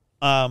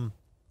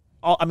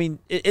 I mean,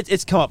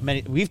 it's come up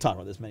we've talked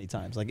about this many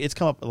times. Like, it's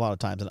come up a lot of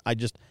times, and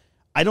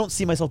I don't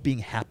see myself being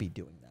happy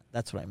doing that.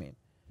 That's what I mean.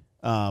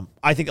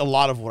 I think a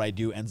lot of what I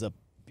do ends up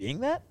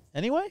being that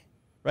anyway,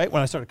 right?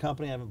 When I start a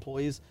company, I have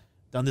employees,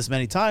 done this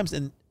many times,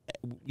 and,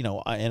 you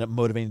know, I end up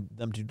motivating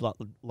them to do a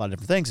lot of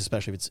different things,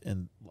 especially if it's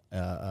in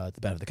the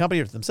benefit of the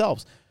company or to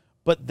themselves.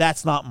 But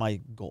that's not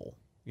my goal,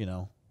 you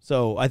know?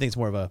 So I think it's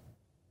more of a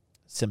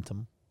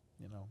symptom,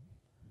 you know,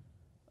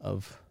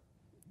 of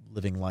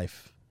living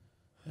life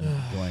and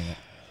enjoying it.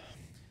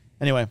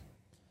 Anyway.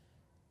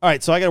 All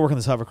right, so I got to work on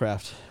this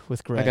hovercraft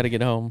with Greg. I got to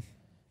get home.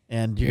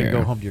 and you're gonna Yeah.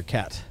 go home to your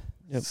cat.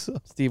 Yep. So-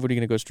 Steve, what are you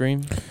gonna go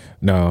stream?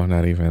 No,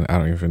 not even. I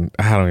don't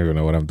even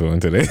know what I'm doing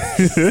today.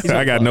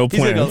 I got no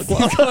He's gonna go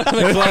plans. to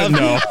the club.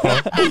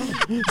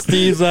 No.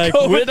 Steve's like,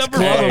 COVID which number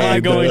club am one. I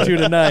going to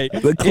tonight?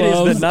 The It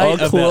clubs is the night are of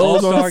the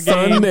closed All-Star on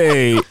game.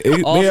 Sunday.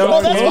 They All-Star are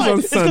Oh, that's closed fine. on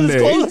It's 'cause it's Sunday.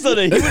 closed on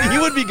Sunday. He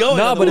would be going.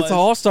 No, but it's an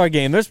otherwise. All-Star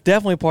game. There's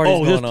definitely parties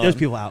Oh, going on. there's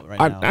people out right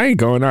now. I ain't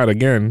going out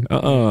again.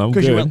 I'm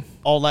Because you good. went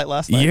all night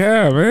last night.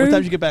 Yeah, What man. time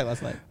did you get back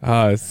last night?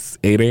 It's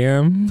 8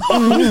 a.m.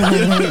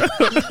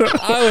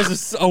 I was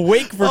just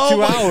awake for Oh 2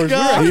 my hours.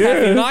 God. We were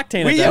Yeah. at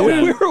Octane We, at that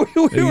time.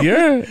 we were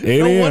Yeah, 8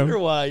 no a.m. wonder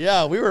why.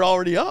 Yeah, we were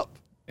already up.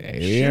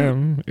 8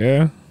 a.m.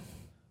 Yeah.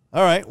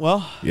 All right.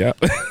 Well, Yep.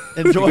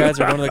 enjoy. You guys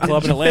are going to the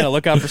club in Atlanta.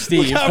 Look out for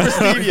Steve. Look out for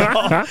Steve,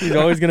 y'all. He's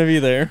always going to be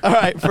there. All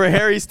right. For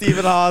Harry,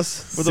 Stephen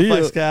Haas, for the See ya.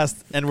 Flexcast,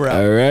 and we're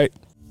out. All right.